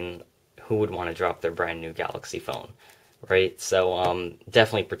 I mean, who would want to drop their brand new Galaxy phone, right? So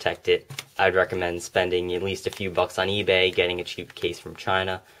definitely protect it. I'd recommend spending at least a few bucks on eBay, getting a cheap case from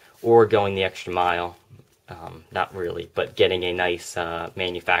China, or going the extra mile. Not really, but getting a nice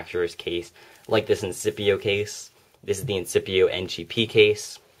manufacturer's case, like this Incipio case. This is the Incipio NGP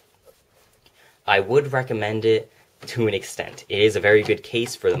case. I would recommend it to an extent. It is a very good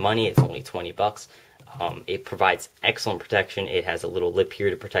case for the money. It's only 20 bucks. It provides excellent protection. It has a little lip here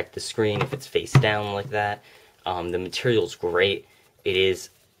to protect the screen if it's face down like that. The material's great. It is,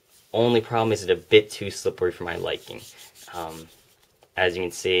 only problem is it's a bit too slippery for my liking. As you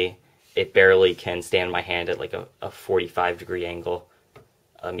can see, it barely can stand in my hand at like a 45-degree angle.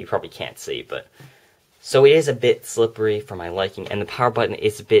 You probably can't see, but so it is a bit slippery for my liking, and the power button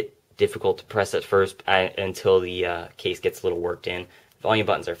is a bit difficult to press at first until the case gets a little worked in. Volume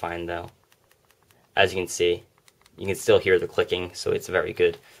buttons are fine though. As you can see, you can still hear the clicking, so it's very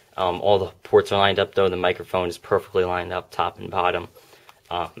good. All the ports are lined up though. The microphone is perfectly lined up, top and bottom.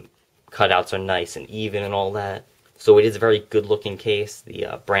 Cutouts are nice and even and all that. So it is a very good looking case.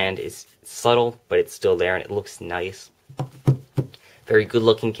 The brand is subtle, but it's still there and it looks nice. Very good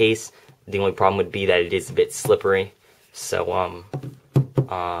looking case. The only problem would be that it is a bit slippery. So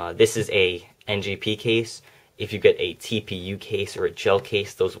this is a NGP case. If you get a TPU case or a gel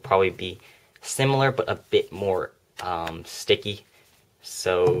case, those will probably be similar, but a bit more sticky.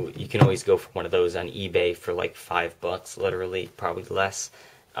 So you can always go for one of those on eBay for like $5, literally, probably less.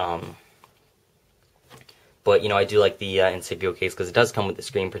 But, you know, I do like the Incipio case because it does come with the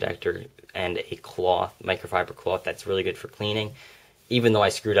screen protector and a cloth, microfiber cloth, that's really good for cleaning. Even though I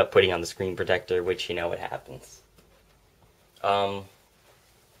screwed up putting on the screen protector, which, you know, it happens.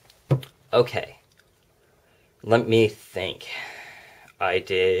 Okay. Let me think. I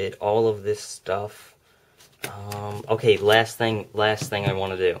did all of this stuff. Okay, last thing I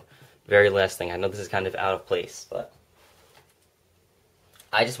want to do. Very last thing. I know this is kind of out of place, but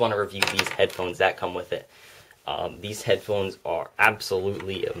I just want to review these headphones that come with it. These headphones are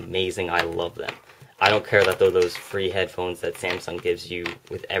absolutely amazing. I love them. I don't care that they're those free headphones that Samsung gives you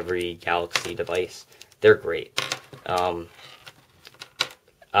with every Galaxy device. They're great.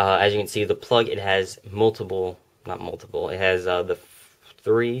 As you can see, the plug, it has it has the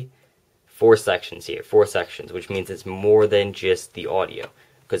four sections here, which means it's more than just the audio,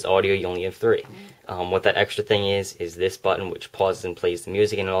 because audio you only have 3. What that extra thing is this button, which pauses and plays the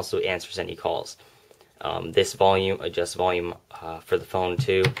music, and it also answers any calls. This volume adjusts volume for the phone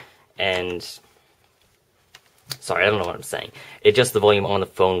too, and sorry, I don't know what I'm saying. It adjusts the volume on the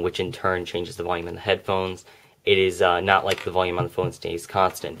phone, which in turn changes the volume in the headphones. It is not like the volume on the phone stays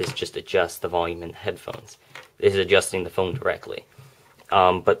constant. This just adjusts the volume in the headphones. This is adjusting the phone directly.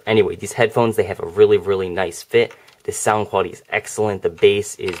 But anyway, these headphones, they have a really, really nice fit. The sound quality is excellent. The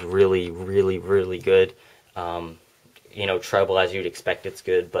bass is really, really, really good. You know, treble, as you'd expect, it's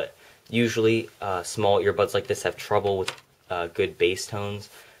good. But usually, small earbuds like this have trouble with good bass tones.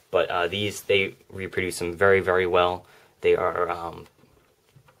 But these, they reproduce them very, very well. They are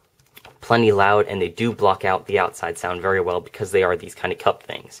plenty loud, and they do block out the outside sound very well because they are these kind of cup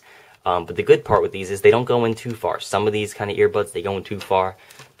things. But the good part with these is they don't go in too far. Some of these kind of earbuds, they go in too far.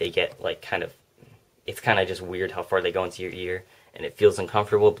 They get like it's kind of just weird how far they go into your ear. and it feels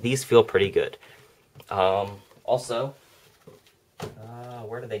uncomfortable, but these feel pretty good. Also,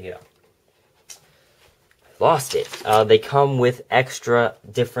 where did they go? Lost it. They come with extra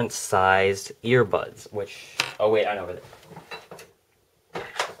different sized earbuds, which, oh wait, I know where they,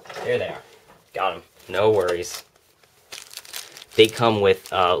 there they are. Got them. No worries. They come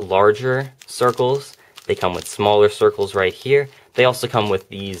with larger circles. They come with smaller circles right here. They also come with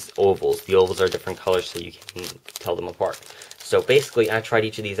these ovals. The ovals are different colors so you can tell them apart. So basically, I tried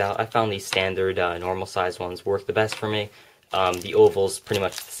each of these out. I found these standard, normal size ones work the best for me. The ovals pretty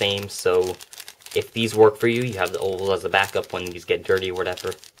much the same, so if these work for you, you have the ovals as a backup when these get dirty or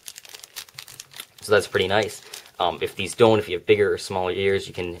whatever. So that's pretty nice. If these don't, if you have bigger or smaller ears,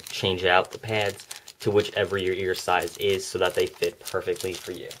 you can change out the pads to whichever your ear size is so that they fit perfectly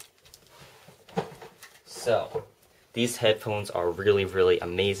for you. So, these headphones are really, really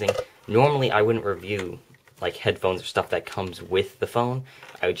amazing. Normally, I wouldn't review like headphones or stuff that comes with the phone.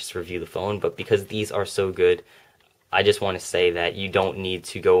 I would just review the phone, but because these are so good, I just want to say that you don't need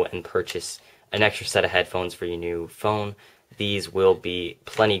to go and purchase an extra set of headphones for your new phone. These will be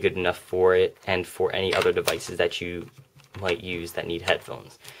plenty good enough for it and for any other devices that you might use that need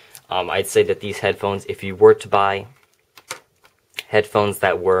headphones. I'd say that these headphones, if you were to buy headphones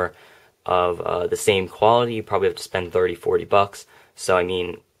that were of the same quality, you probably have to spend 30, 40 bucks. So, I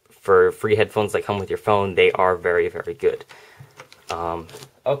mean, for free headphones that come with your phone, they are very, very good.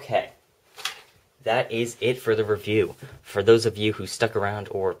 Okay. That is it for the review. For those of you who stuck around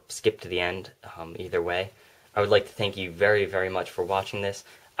or skipped to the end, either way, I would like to thank you very, very much for watching this.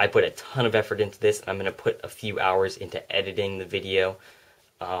 I put a ton of effort into this, and I'm going to put a few hours into editing the video.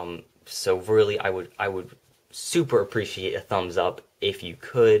 So really, I would super appreciate a thumbs up if you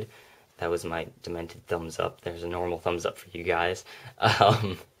could. That was my demented thumbs up. There's a normal thumbs up for you guys.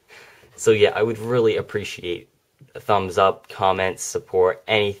 So yeah, I would really appreciate a thumbs up, comments, support,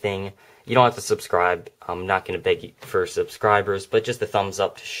 anything. You don't have to subscribe. I'm not going to beg you for subscribers, but just a thumbs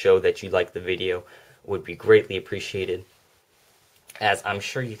up to show that you like the video would be greatly appreciated. As I'm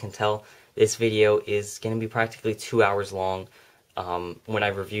sure you can tell, this video is going to be practically 2 hours long. When I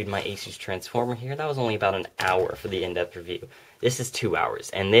reviewed my Asus Transformer here, that was only about an hour for the in-depth review. This is 2 hours,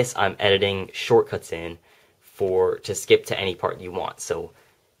 and this I'm editing shortcuts in to skip to any part you want. So,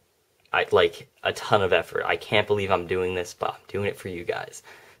 like a ton of effort. I can't believe I'm doing this, but I'm doing it for you guys.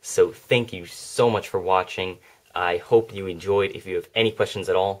 So thank you so much for watching. I hope you enjoyed. If you have any questions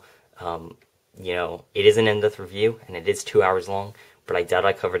at all, you know, it is an in-depth review, and it is 2 hours long, but I doubt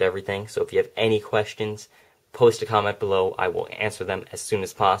I covered everything. So if you have any questions, post a comment below. I will answer them as soon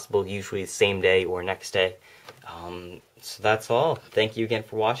as possible, usually the same day or next day. So that's all. Thank you again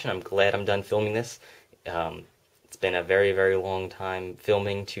for watching. I'm glad I'm done filming this. It's been a very, very long time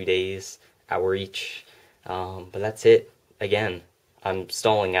filming, 2 days, hour each. But that's it. Again, I'm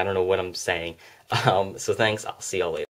stalling. I don't know what I'm saying. So thanks. I'll see y'all later.